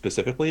out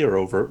specifically or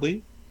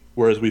overtly,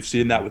 whereas we've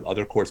seen that with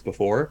other courts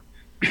before.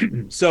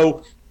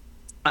 So,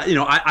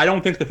 I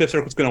don't think the Fifth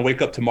Circuit's going to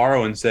wake up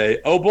tomorrow and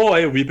say, oh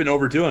boy, we've been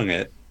overdoing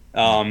it.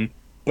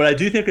 But I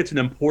do think it's an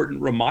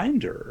important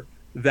reminder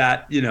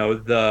that,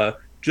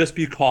 just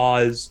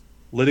because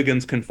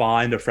litigants can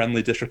find a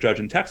friendly district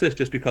judge in Texas,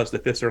 just because the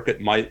Fifth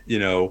Circuit might,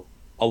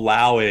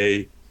 allow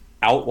a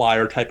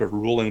outlier type of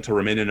ruling to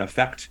remain in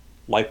effect,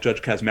 like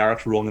Judge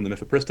Kaczmarek's ruling in the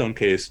Mifepristone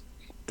case,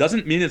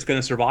 doesn't mean it's going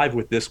to survive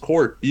with this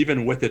court,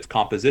 even with its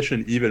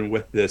composition, even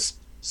with this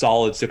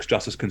solid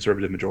 6-justice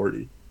conservative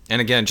majority. And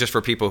again, just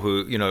for people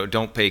who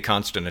don't pay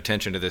constant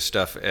attention to this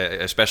stuff,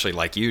 especially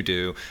like you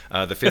do,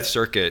 the Fifth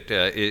Circuit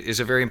is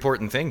a very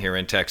important thing here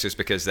in Texas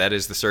because that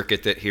is the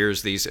circuit that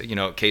hears these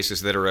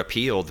cases that are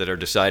appealed that are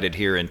decided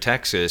here in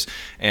Texas,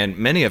 and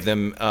many of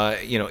them,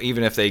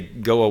 even if they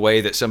go away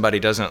that somebody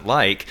doesn't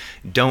like,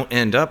 don't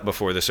end up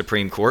before the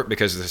Supreme Court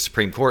because the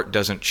Supreme Court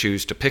doesn't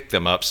choose to pick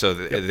them up. So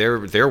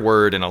their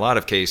word in a lot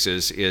of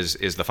cases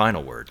is the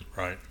final word.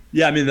 Right.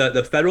 Yeah, I mean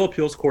the federal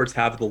appeals courts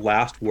have the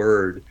last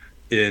word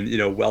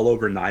in well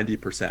over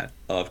 90%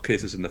 of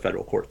cases in the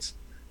federal courts,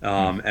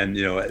 and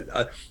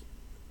a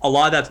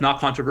lot of that's not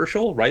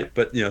controversial, right?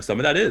 But some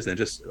of that is, and it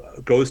just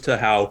goes to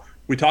how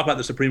we talk about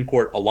the Supreme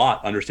Court a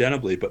lot,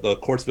 understandably, but the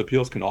courts of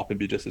appeals can often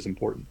be just as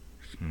important.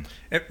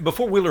 And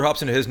before Wheeler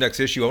hops into his next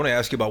issue, I want to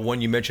ask you about one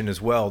you mentioned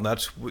as well, and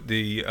that's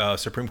the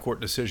Supreme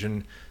Court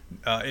decision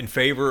in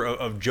favor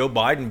of Joe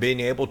Biden being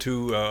able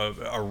to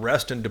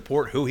arrest and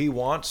deport who he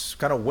wants,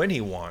 kind of when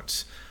he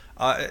wants.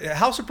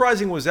 How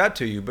surprising was that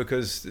to you?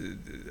 Because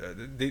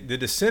the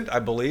dissent, I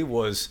believe,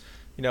 was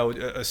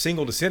a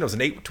single dissent. It was an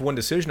 8-1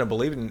 decision, I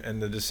believe,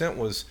 and the dissent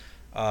was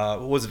it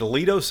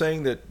Alito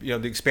saying that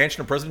the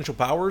expansion of presidential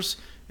powers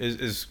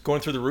is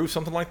going through the roof,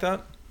 something like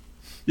that?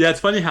 Yeah,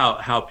 it's funny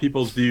how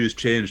people's views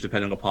change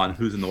depending upon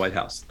who's in the White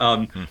House.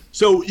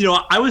 So,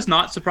 I was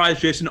not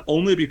surprised, Jason,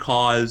 only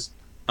because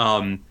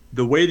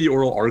the way the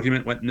oral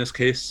argument went in this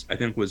case, I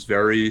think, was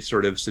very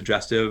sort of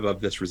suggestive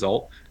of this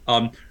result.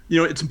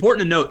 It's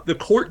important to note the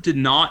court did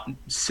not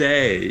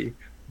say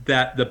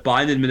that the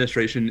Biden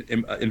administration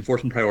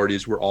enforcement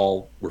priorities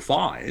were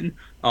fine.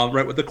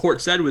 Right. What the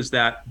court said was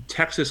that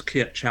Texas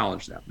can't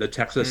challenge them, that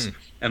Texas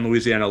and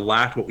Louisiana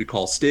lacked what we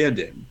call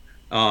standing,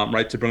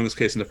 right, to bring this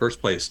case in the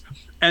first place.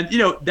 And,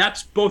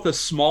 that's both a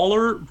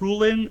smaller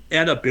ruling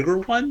and a bigger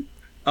one.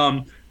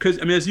 Because,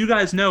 as you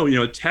guys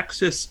know,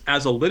 Texas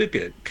as a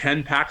litigant,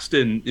 Ken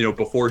Paxton,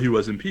 before he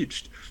was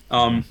impeached,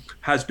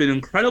 has been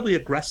incredibly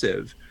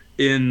aggressive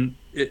in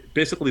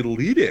basically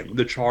leading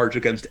the charge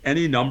against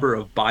any number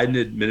of Biden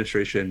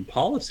administration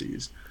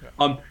policies.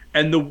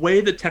 And the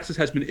way that Texas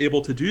has been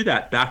able to do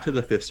that back to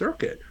the Fifth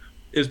Circuit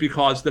is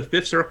because the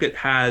Fifth Circuit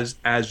has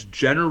as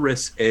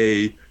generous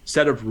a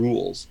set of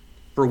rules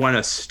for when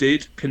a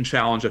state can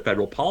challenge a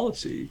federal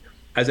policy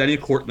as any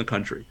court in the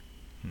country.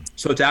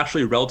 So it's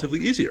actually relatively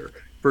easier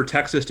for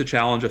Texas to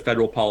challenge a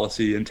federal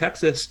policy in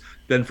Texas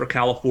than for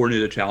California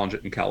to challenge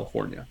it in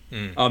California.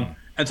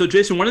 And so,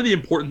 Jason, one of the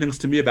important things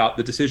to me about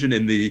the decision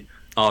in the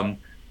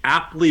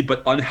aptly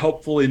but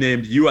unhelpfully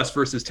named U.S.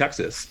 versus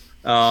Texas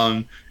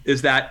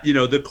is that,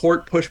 the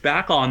court pushed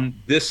back on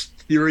this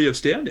theory of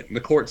standing. The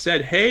court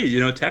said,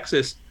 hey,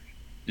 Texas,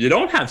 you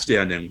don't have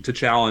standing to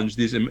challenge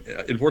these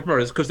enforcement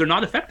priorities because they're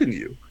not affecting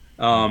you.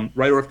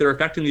 Right? Or if they're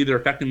affecting you, they're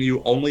affecting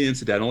you only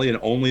incidentally and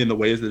only in the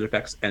ways that it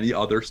affects any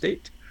other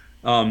state.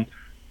 As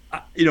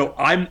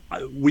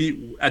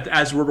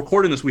we're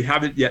recording this, we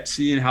haven't yet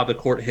seen how the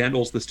court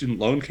handles the student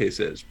loan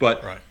cases,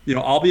 but right.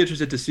 I'll be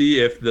interested to see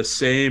if the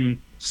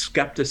same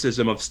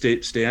skepticism of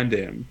state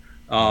standing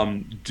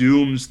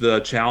dooms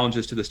the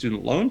challenges to the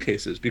student loan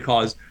cases,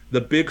 because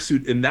the big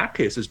suit in that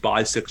case is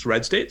by 6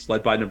 red states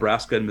led by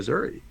Nebraska and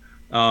Missouri.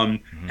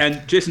 And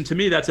Jason, to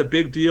me, that's a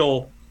big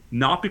deal,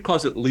 not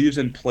because it leaves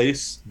in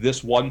place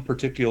this one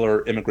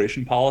particular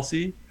immigration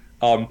policy,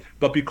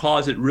 but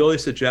because it really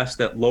suggests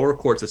that lower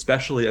courts,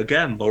 especially,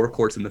 again, lower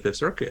courts in the Fifth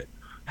Circuit,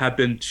 have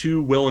been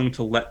too willing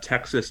to let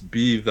Texas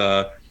be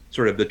the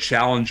sort of the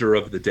challenger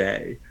of the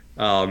day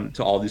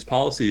to all these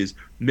policies,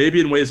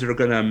 maybe in ways that are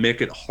going to make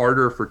it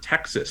harder for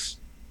Texas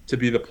to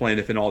be the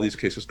plaintiff in all these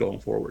cases going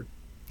forward.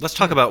 Let's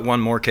talk about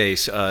one more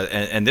case,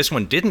 and this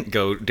one didn't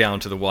go down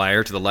to the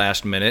wire to the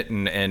last minute,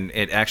 and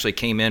it actually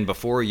came in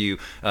before you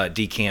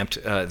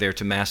decamped there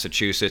to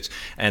Massachusetts,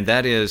 and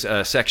that is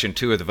Section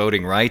 2 of the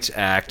Voting Rights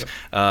Act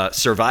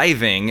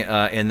surviving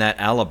in that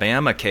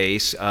Alabama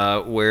case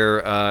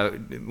where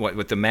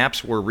what the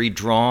maps were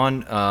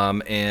redrawn,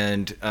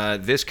 and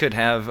this could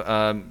have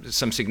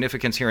some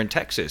significance here in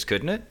Texas,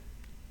 couldn't it?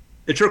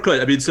 It sure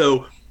could.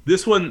 So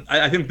this one,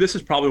 I think this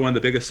is probably one of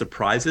the biggest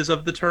surprises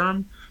of the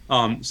term.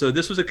 So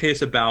this was a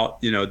case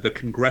about, the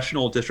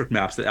congressional district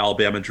maps that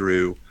Alabama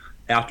drew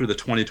after the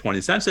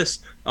 2020 census.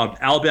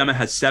 Alabama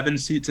has 7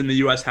 seats in the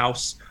U.S.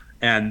 House,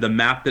 and the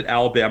map that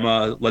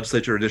Alabama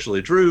legislature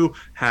initially drew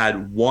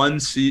had 1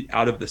 seat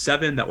out of the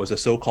 7 that was a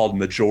so-called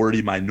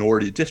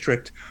majority-minority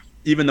district,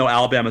 even though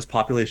Alabama's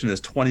population is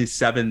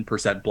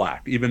 27%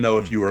 black, even though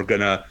if you were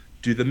going to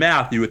do the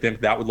math, you would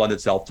think that would lend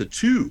itself to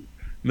 2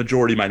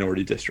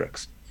 majority-minority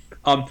districts.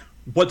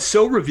 What's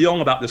so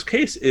revealing about this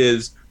case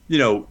is,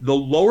 the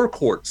lower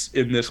courts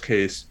in this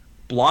case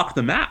blocked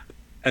the map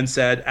and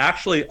said,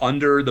 actually,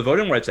 under the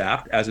Voting Rights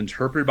Act, as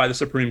interpreted by the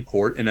Supreme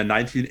Court in a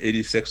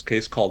 1986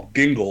 case called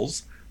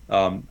Gingles,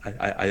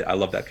 I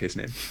love that case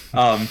name,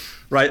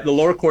 right? The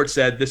lower court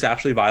said this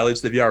actually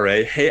violates the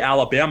VRA. Hey,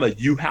 Alabama,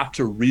 you have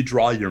to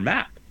redraw your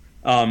map.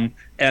 And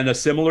a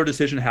similar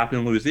decision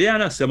happened in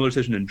Louisiana, a similar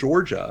decision in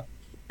Georgia.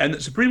 And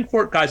the Supreme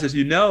Court, guys, as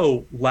you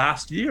know,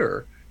 last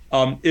year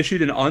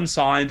issued an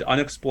unsigned,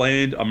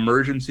 unexplained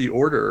emergency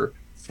order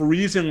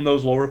freezing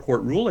those lower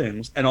court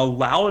rulings and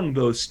allowing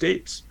those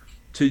states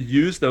to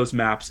use those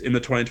maps in the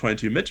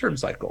 2022 midterm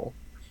cycle.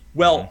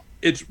 Well,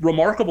 it's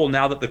remarkable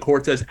now that the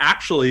court says,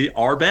 actually,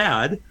 our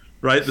bad,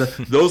 right?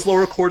 Those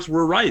lower courts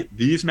were right.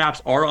 These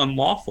maps are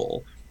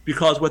unlawful,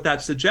 because what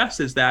that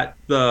suggests is that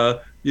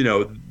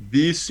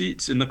these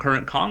seats in the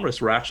current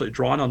Congress were actually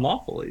drawn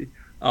unlawfully.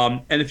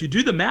 And if you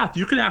do the math,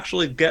 you can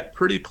actually get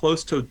pretty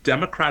close to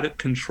Democratic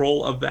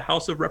control of the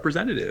House of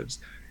Representatives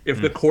if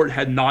the court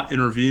had not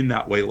intervened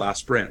that way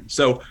last spring.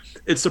 So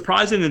it's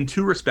surprising in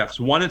 2 respects.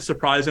 One, it's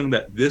surprising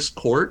that this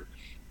court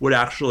would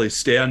actually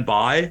stand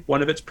by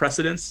one of its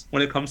precedents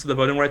when it comes to the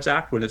Voting Rights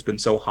Act, when it's been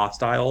so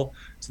hostile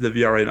to the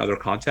VRA in other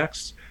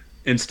contexts.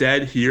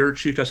 Instead, here,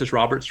 Chief Justice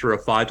Roberts, for a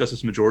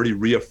 5-justice majority,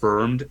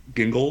 reaffirmed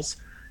Gingles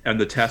and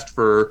the test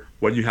for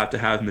when you have to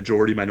have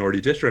majority-minority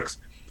districts.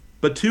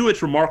 But 2,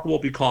 it's remarkable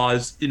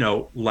because,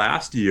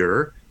 last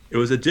year, it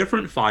was a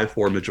different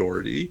 5-4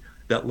 majority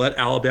that let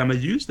Alabama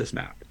use this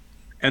map.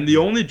 And the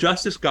only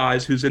justice,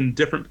 guys, who's in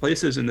different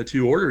places in the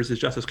two orders is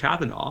Justice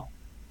Kavanaugh,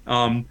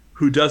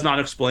 who does not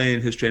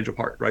explain his change of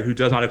heart, right? Who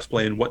does not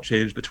explain what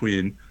changed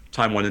between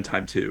time one and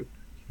time two.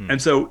 And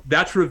so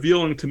that's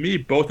revealing to me,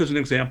 both as an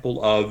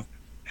example of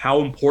how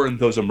important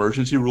those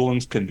emergency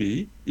rulings can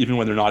be, even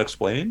when they're not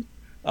explained,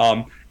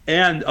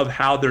 and of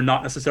how they're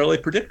not necessarily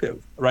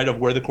predictive, right, of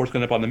where the court's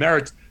going to end up on the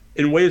merits,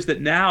 in ways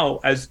that now,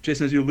 as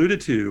Jason, as you alluded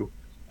to,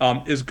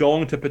 is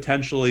going to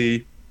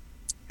potentially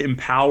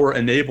empower,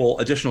 enable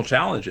additional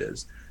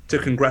challenges to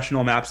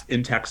congressional maps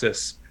in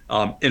Texas,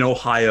 in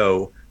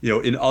Ohio,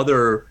 in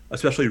other,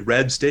 especially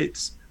red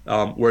states,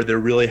 where there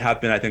really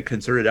have been, I think,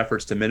 concerted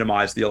efforts to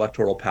minimize the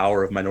electoral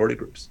power of minority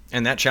groups.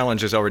 And that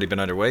challenge has already been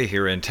underway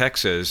here in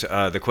Texas.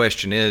 The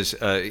question is,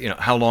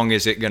 how long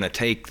is it going to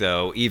take,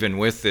 though, even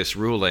with this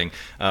ruling,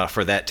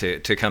 for that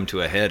to come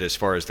to a head as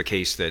far as the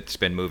case that's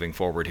been moving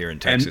forward here in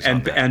Texas?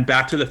 And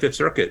back to the Fifth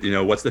Circuit,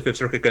 what's the Fifth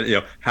Circuit going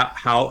to,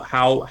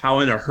 how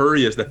in a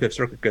hurry is the Fifth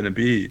Circuit going to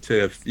be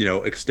to,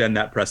 extend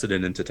that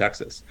precedent into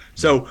Texas?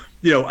 So,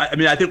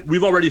 I think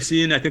we've already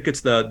seen, I think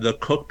it's the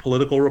Cook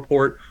Political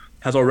Report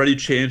has already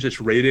changed its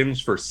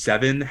ratings for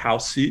 7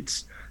 House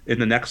seats in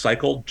the next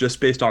cycle just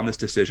based on this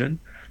decision,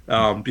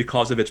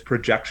 because of its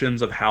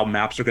projections of how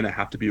maps are going to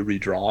have to be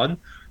redrawn.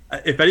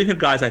 If anything,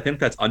 guys, I think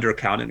that's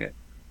undercounting it.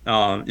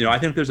 I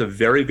think there's a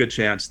very good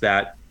chance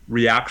that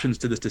reactions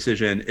to this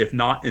decision, if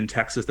not in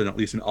Texas, then at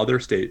least in other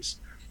states,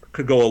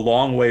 could go a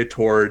long way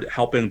toward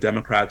helping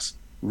Democrats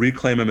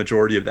reclaim a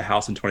majority of the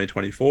House in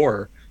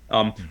 2024,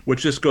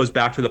 which just goes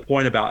back to the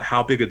point about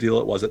how big a deal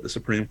it was that the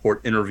Supreme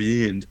Court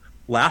intervened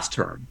last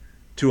term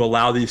to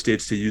allow these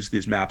states to use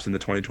these maps in the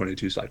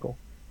 2022 cycle.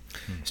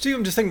 Steve,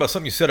 I'm just thinking about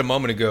something you said a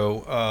moment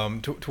ago,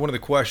 to one of the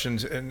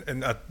questions,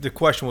 and the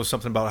question was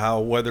something about how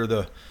whether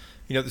the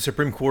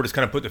Supreme Court has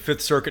kind of put the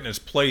Fifth Circuit in its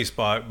place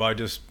by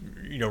just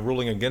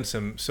ruling against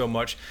them so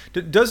much.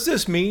 Does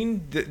this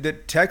mean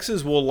that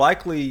Texas will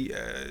likely,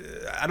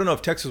 I don't know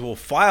if Texas will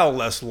file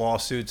less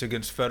lawsuits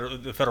against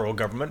the federal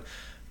government,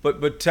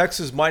 but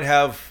Texas might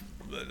have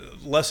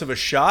less of a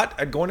shot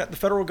at going at the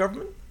federal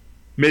government?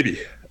 Maybe,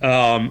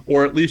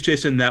 or at least,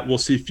 Jason, that we'll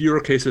see fewer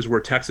cases where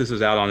Texas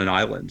is out on an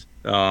island,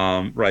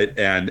 right,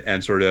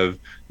 and sort of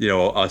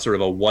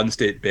a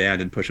one-state ban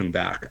and pushing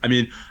back. I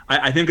mean,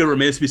 I think it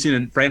remains to be seen,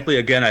 and frankly,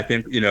 again, I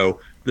think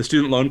the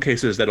student loan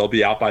cases that'll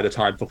be out by the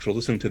time folks are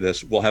listening to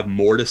this will have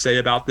more to say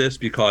about this,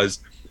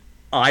 because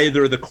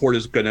either the court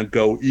is going to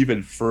go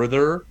even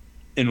further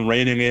in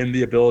reining in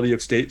the ability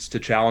of states to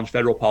challenge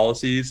federal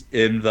policies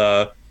in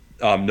the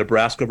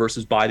Nebraska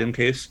versus Biden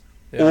case.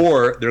 Yeah.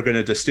 Or they're going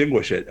to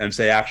distinguish it and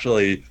say,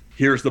 actually,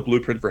 here's the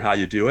blueprint for how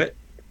you do it.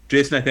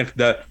 Jason, I think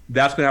that's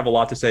going to have a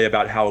lot to say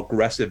about how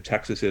aggressive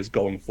Texas is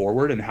going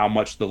forward and how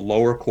much the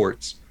lower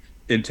courts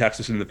in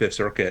Texas and the Fifth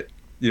Circuit,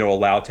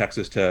 allow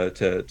Texas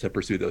to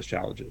pursue those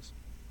challenges.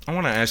 I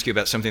want to ask you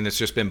about something that's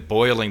just been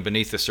boiling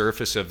beneath the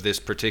surface of this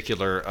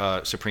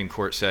particular Supreme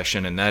Court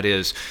session, and that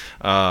is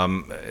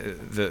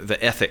the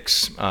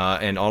ethics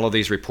and all of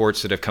these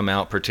reports that have come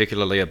out,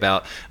 particularly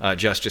about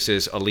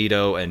Justices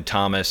Alito and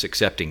Thomas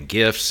accepting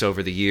gifts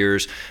over the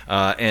years,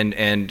 and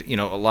a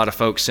lot of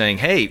folks saying,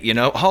 hey,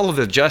 all of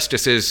the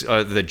justices,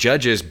 the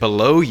judges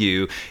below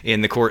you in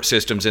the court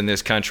systems in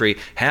this country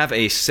have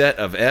a set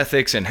of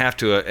ethics and have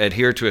to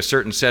adhere to a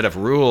certain set of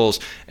rules,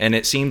 and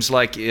it seems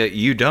like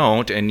you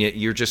don't, and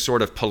you're just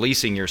sort of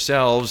policing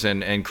yourselves,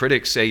 and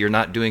critics say you're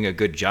not doing a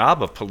good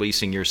job of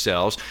policing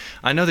yourselves.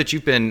 I know that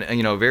you've been,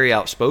 very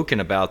outspoken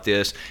about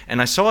this,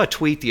 and I saw a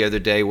tweet the other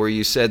day where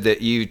you said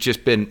that you've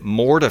just been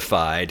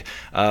mortified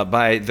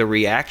by the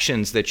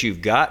reactions that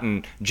you've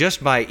gotten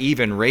just by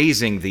even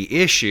raising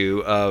the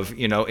issue of,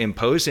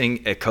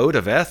 imposing a code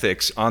of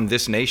ethics on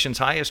this nation's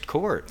highest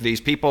court. These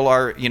people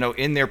are,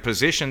 in their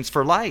positions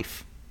for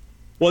life.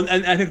 Well,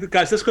 and I think,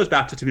 guys, this goes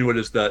back to me what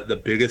is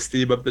the biggest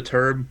theme of the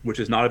term, which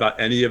is not about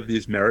any of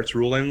these merits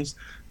rulings.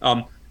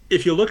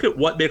 If you look at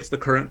what makes the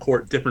current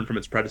court different from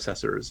its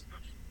predecessors,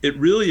 it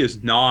really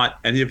is not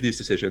any of these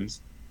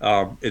decisions.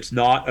 It's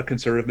not a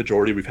conservative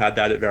majority. We've had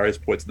that at various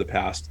points in the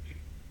past.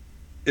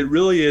 It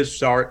really is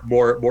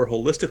more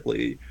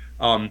holistically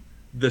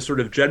the sort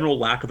of general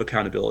lack of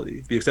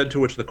accountability, the extent to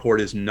which the court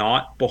is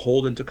not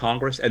beholden to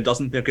Congress and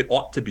doesn't think it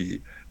ought to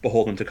be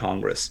beholden to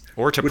Congress.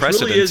 Or to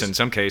precedents in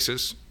some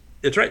cases.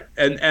 It's right.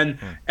 And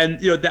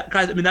that,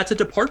 guys, I mean, that's a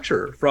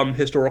departure from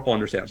historical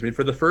understandings. I mean,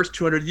 for the first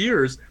 200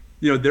 years,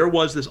 there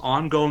was this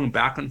ongoing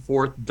back and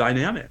forth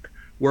dynamic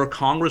where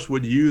Congress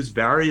would use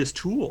various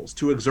tools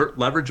to exert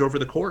leverage over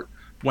the court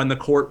when the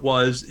court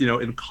was,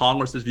 in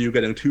Congress's view,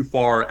 getting too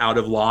far out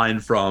of line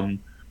from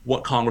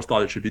what Congress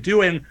thought it should be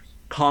doing.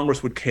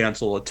 Congress would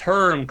cancel a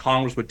term.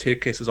 Congress would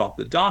take cases off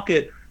the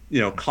docket.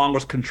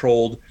 Congress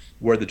controlled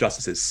where the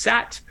justices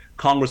sat.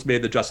 Congress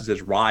made the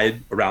justices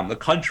ride around the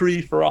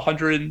country for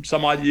 100 and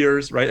some odd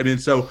years, right? I mean,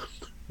 so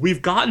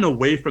we've gotten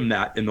away from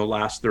that in the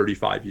last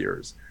 35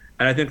 years.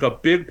 And I think a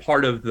big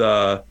part of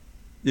the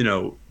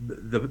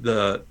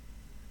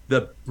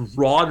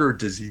broader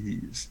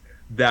disease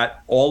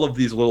that all of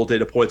these little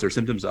data points are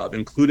symptoms of,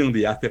 including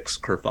the ethics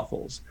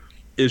kerfuffles,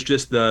 is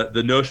just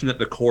the notion that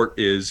the court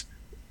is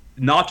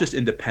not just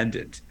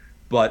independent,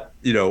 but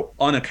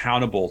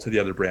unaccountable to the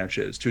other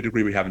branches to a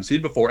degree we haven't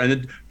seen before,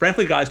 and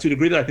frankly, guys, to a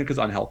degree that I think is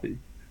unhealthy.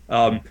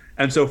 And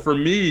so for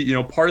me,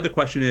 part of the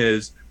question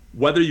is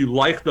whether you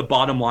like the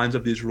bottom lines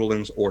of these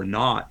rulings or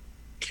not.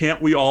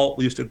 Can't we all at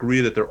least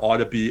agree that there ought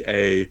to be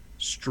a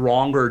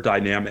stronger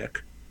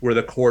dynamic where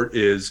the court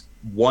is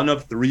one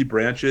of three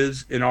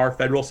branches in our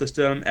federal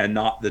system and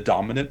not the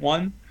dominant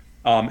one,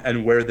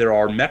 and where there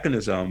are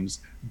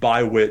mechanisms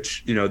by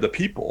which the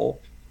people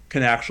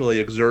can actually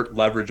exert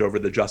leverage over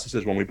the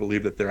justices when we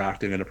believe that they're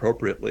acting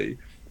inappropriately?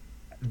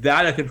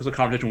 That, I think, is a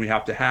conversation we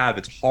have to have.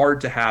 It's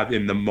hard to have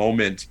in the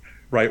moment,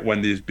 right,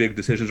 when these big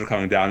decisions are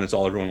coming down and it's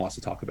all everyone wants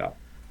to talk about.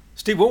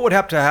 Steve, what would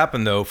have to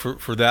happen, though,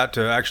 for that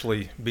to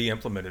actually be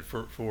implemented,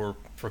 for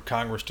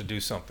Congress to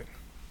do something?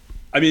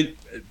 I mean,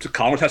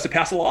 Congress has to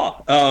pass a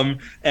law.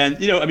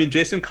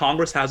 Jason,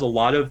 Congress has a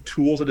lot of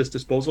tools at its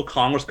disposal.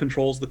 Congress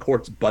controls the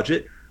court's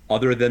budget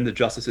other than the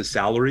justices'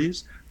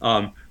 salaries.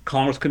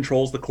 Congress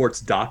controls the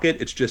court's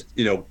docket. It's just,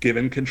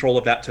 given control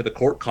of that to the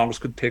court, Congress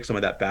could take some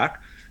of that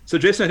back. So,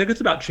 Jason, I think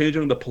it's about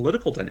changing the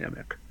political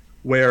dynamic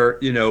where,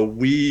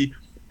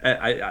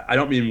 I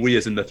don't mean we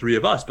as in the three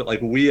of us, but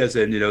like we as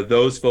in,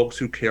 those folks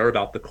who care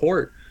about the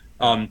court,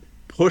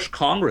 push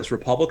Congress,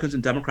 Republicans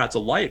and Democrats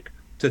alike,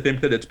 to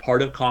think that it's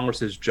part of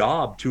Congress's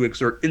job to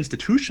exert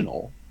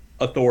institutional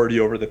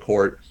authority over the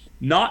court,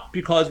 not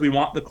because we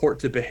want the court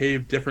to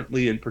behave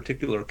differently in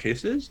particular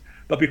cases,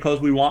 but because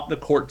we want the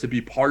court to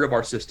be part of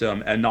our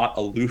system and not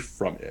aloof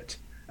from it.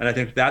 And I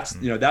think that's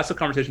a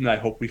conversation that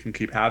I hope we can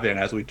keep having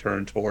as we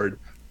turn toward,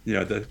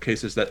 the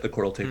cases that the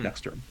court will take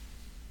next term.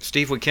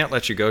 Steve, we can't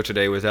let you go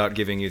today without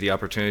giving you the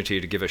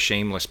opportunity to give a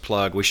shameless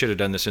plug. We should have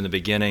done this in the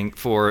beginning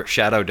for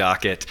Shadow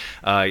Docket,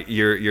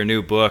 your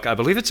new book. I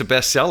believe it's a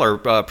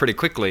bestseller pretty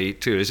quickly,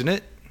 too, isn't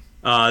it?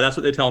 That's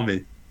what they tell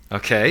me.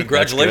 Okay,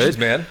 congratulations,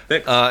 man.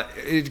 Thanks.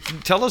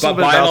 Tell us a little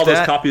bit about buying all that.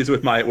 Those copies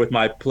with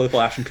my political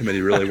action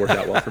committee really worked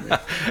out well for me.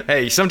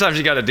 Hey, sometimes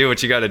you got to do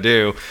what you got to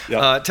do.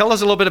 Yep. Tell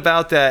us a little bit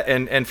about that,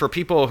 and for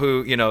people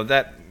who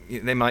that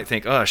they might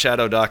think, oh,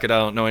 Shadow Docket, I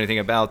don't know anything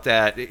about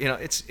that.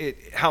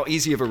 How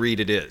easy of a read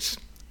it is.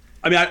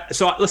 I mean,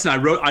 listen, I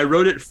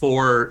wrote it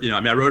for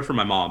I wrote it for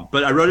my mom,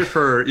 but I wrote it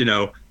for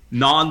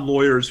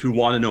non-lawyers who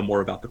want to know more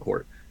about the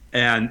court.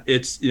 And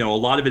it's, a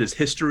lot of it is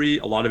history.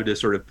 A lot of it is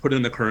sort of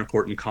putting the current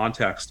court in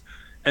context.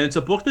 And it's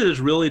a book that is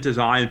really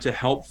designed to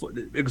help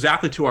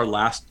exactly to our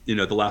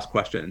the last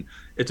question.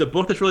 It's a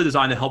book that's really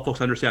designed to help folks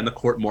understand the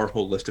court more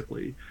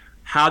holistically.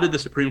 How did the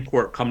Supreme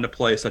Court come to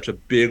play such a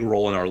big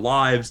role in our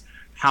lives?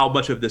 How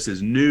much of this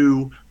is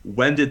new?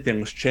 When did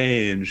things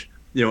change?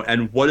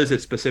 And what is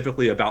it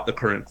specifically about the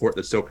current court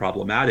that's so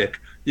problematic?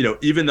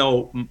 Even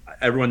though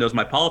everyone knows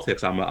my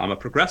politics, I'm a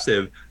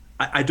progressive.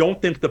 I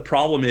don't think the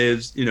problem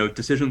is,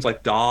 decisions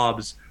like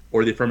Dobbs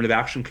or the affirmative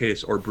action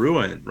case or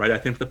Bruen, right? I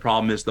think the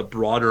problem is the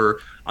broader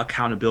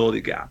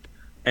accountability gap,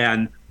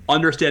 and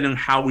understanding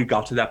how we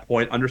got to that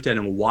point,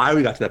 understanding why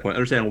we got to that point,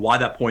 understanding why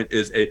that point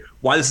is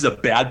why this is a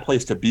bad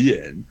place to be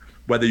in,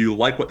 whether you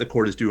like what the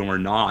court is doing or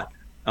not,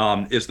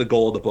 is the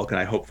goal of the book.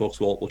 And I hope folks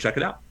will check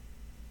it out.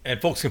 And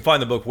folks can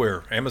find the book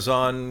where?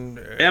 Amazon,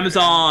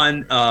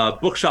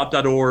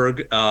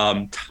 bookshop.org,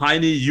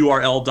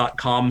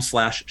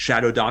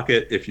 tinyurl.com/shadow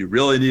docket if you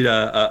really need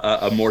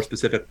a more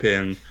specific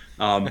ping.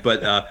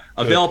 But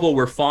available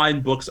where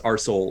fine books are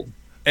sold.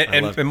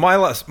 And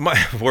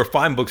where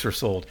fine books are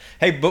sold.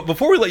 Hey, but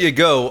before we let you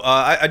go,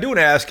 I do want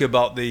to ask you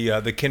about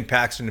the Ken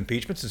Paxton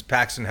impeachment, since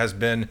Paxton has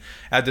been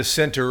at the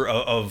center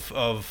of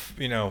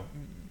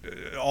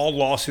all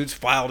lawsuits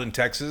filed in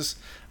Texas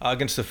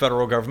against the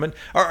federal government.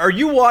 Are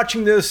you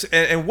watching this,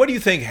 and what do you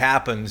think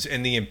happens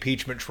in the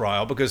impeachment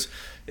trial? Because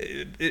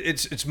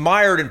it's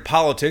mired in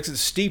politics, it's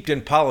steeped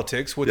in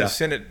politics, with the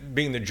Senate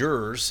being the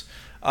jurors.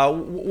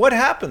 What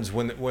happens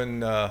when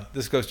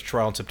this goes to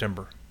trial in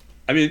September?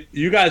 I mean,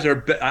 you guys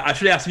are. I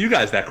should ask you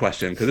guys that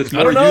question because it's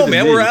more. I don't know, you than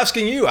man. me. We're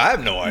asking you. I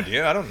have no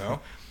idea. I don't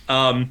know.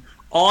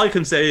 All I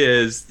can say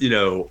is,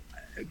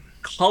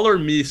 color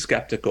me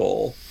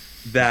skeptical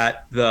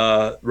that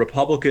the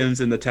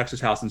Republicans in the Texas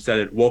House and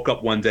Senate woke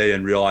up one day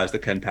and realized that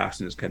Ken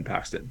Paxton is Ken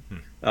Paxton.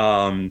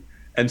 And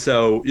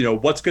so,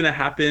 what's going to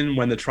happen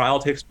when the trial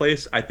takes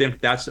place? I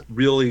think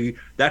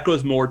that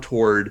goes more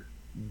toward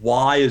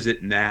why is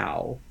it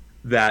now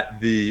that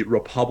the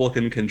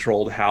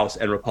Republican-controlled House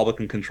and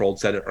Republican-controlled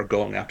Senate are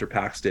going after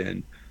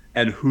Paxton,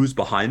 and who's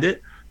behind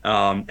it?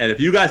 And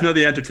if you guys know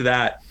the answer to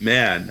that,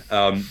 man,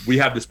 we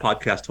have this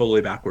podcast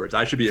totally backwards.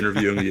 I should be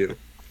interviewing you.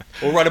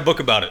 We'll write a book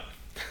about it.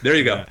 There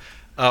you go.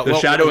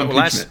 Shadow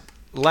impeachment.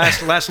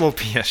 Last little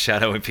piece,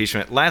 shadow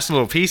impeachment. Last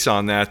little piece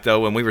on that, though,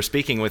 when we were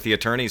speaking with the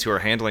attorneys who are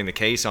handling the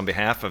case on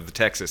behalf of the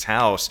Texas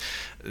House,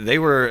 they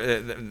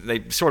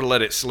sort of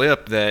let it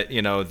slip that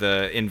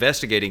the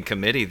investigating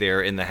committee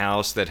there in the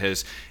House that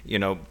has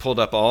pulled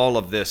up all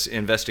of this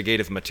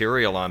investigative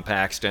material on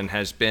Paxton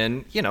has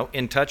been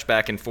in touch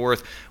back and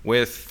forth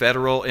with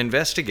federal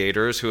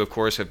investigators who, of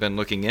course, have been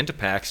looking into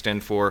Paxton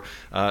for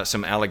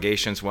some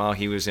allegations while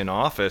he was in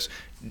office.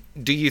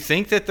 Do you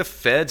think that the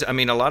feds, I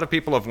mean, a lot of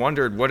people have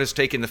wondered what has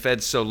taken the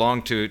feds so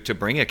long to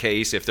bring a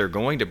case, if they're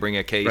going to bring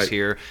a case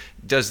here.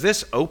 Does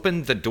this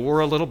open the door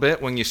a little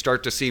bit when you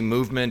start to see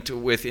movement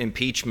with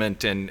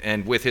impeachment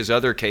and with his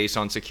other case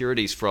on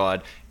securities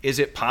fraud? Is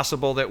it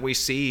possible that we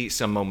see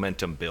some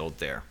momentum build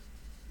there?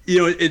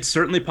 It's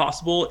certainly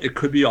possible. It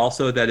could be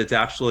also that it's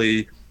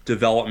actually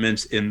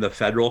developments in the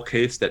federal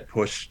case that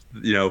push,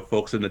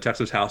 folks in the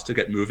Texas House to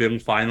get moving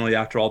finally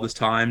after all this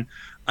time.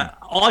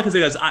 All I can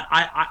say is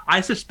I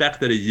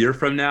suspect that a year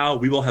from now,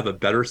 we will have a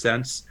better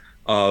sense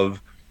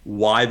of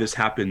why this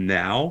happened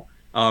now.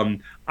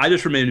 I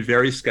just remain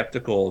very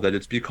skeptical that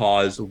it's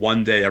because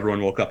one day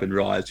everyone woke up and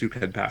realized who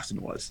Ken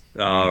Paxton was.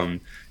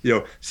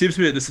 Seems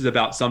to me that this is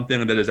about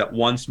something that is at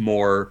once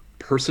more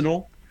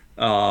personal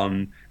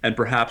and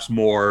perhaps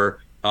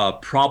more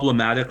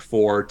problematic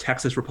for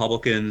Texas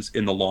Republicans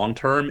in the long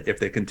term if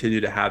they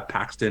continue to have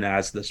Paxton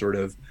as the sort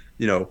of,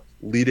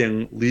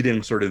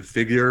 leading sort of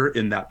figure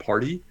in that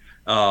party.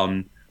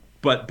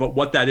 But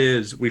what that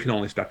is, we can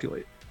only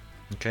speculate.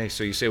 Okay,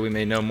 so you say we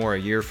may know more a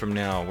year from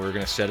now. We're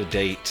going to set a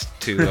date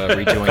to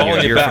rejoin you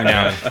a year from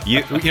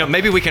now.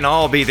 Maybe we can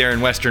all be there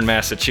in Western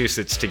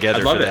Massachusetts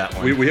together for that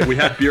one. We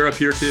have beer up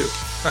here too.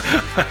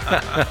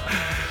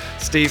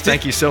 Steve,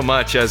 thank you so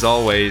much, as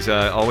always.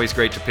 Always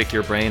great to pick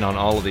your brain on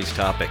all of these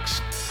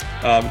topics.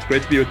 It's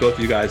great to be with both of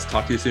you guys.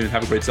 Talk to you soon.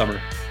 Have a great summer.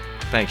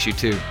 Thanks, you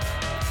too.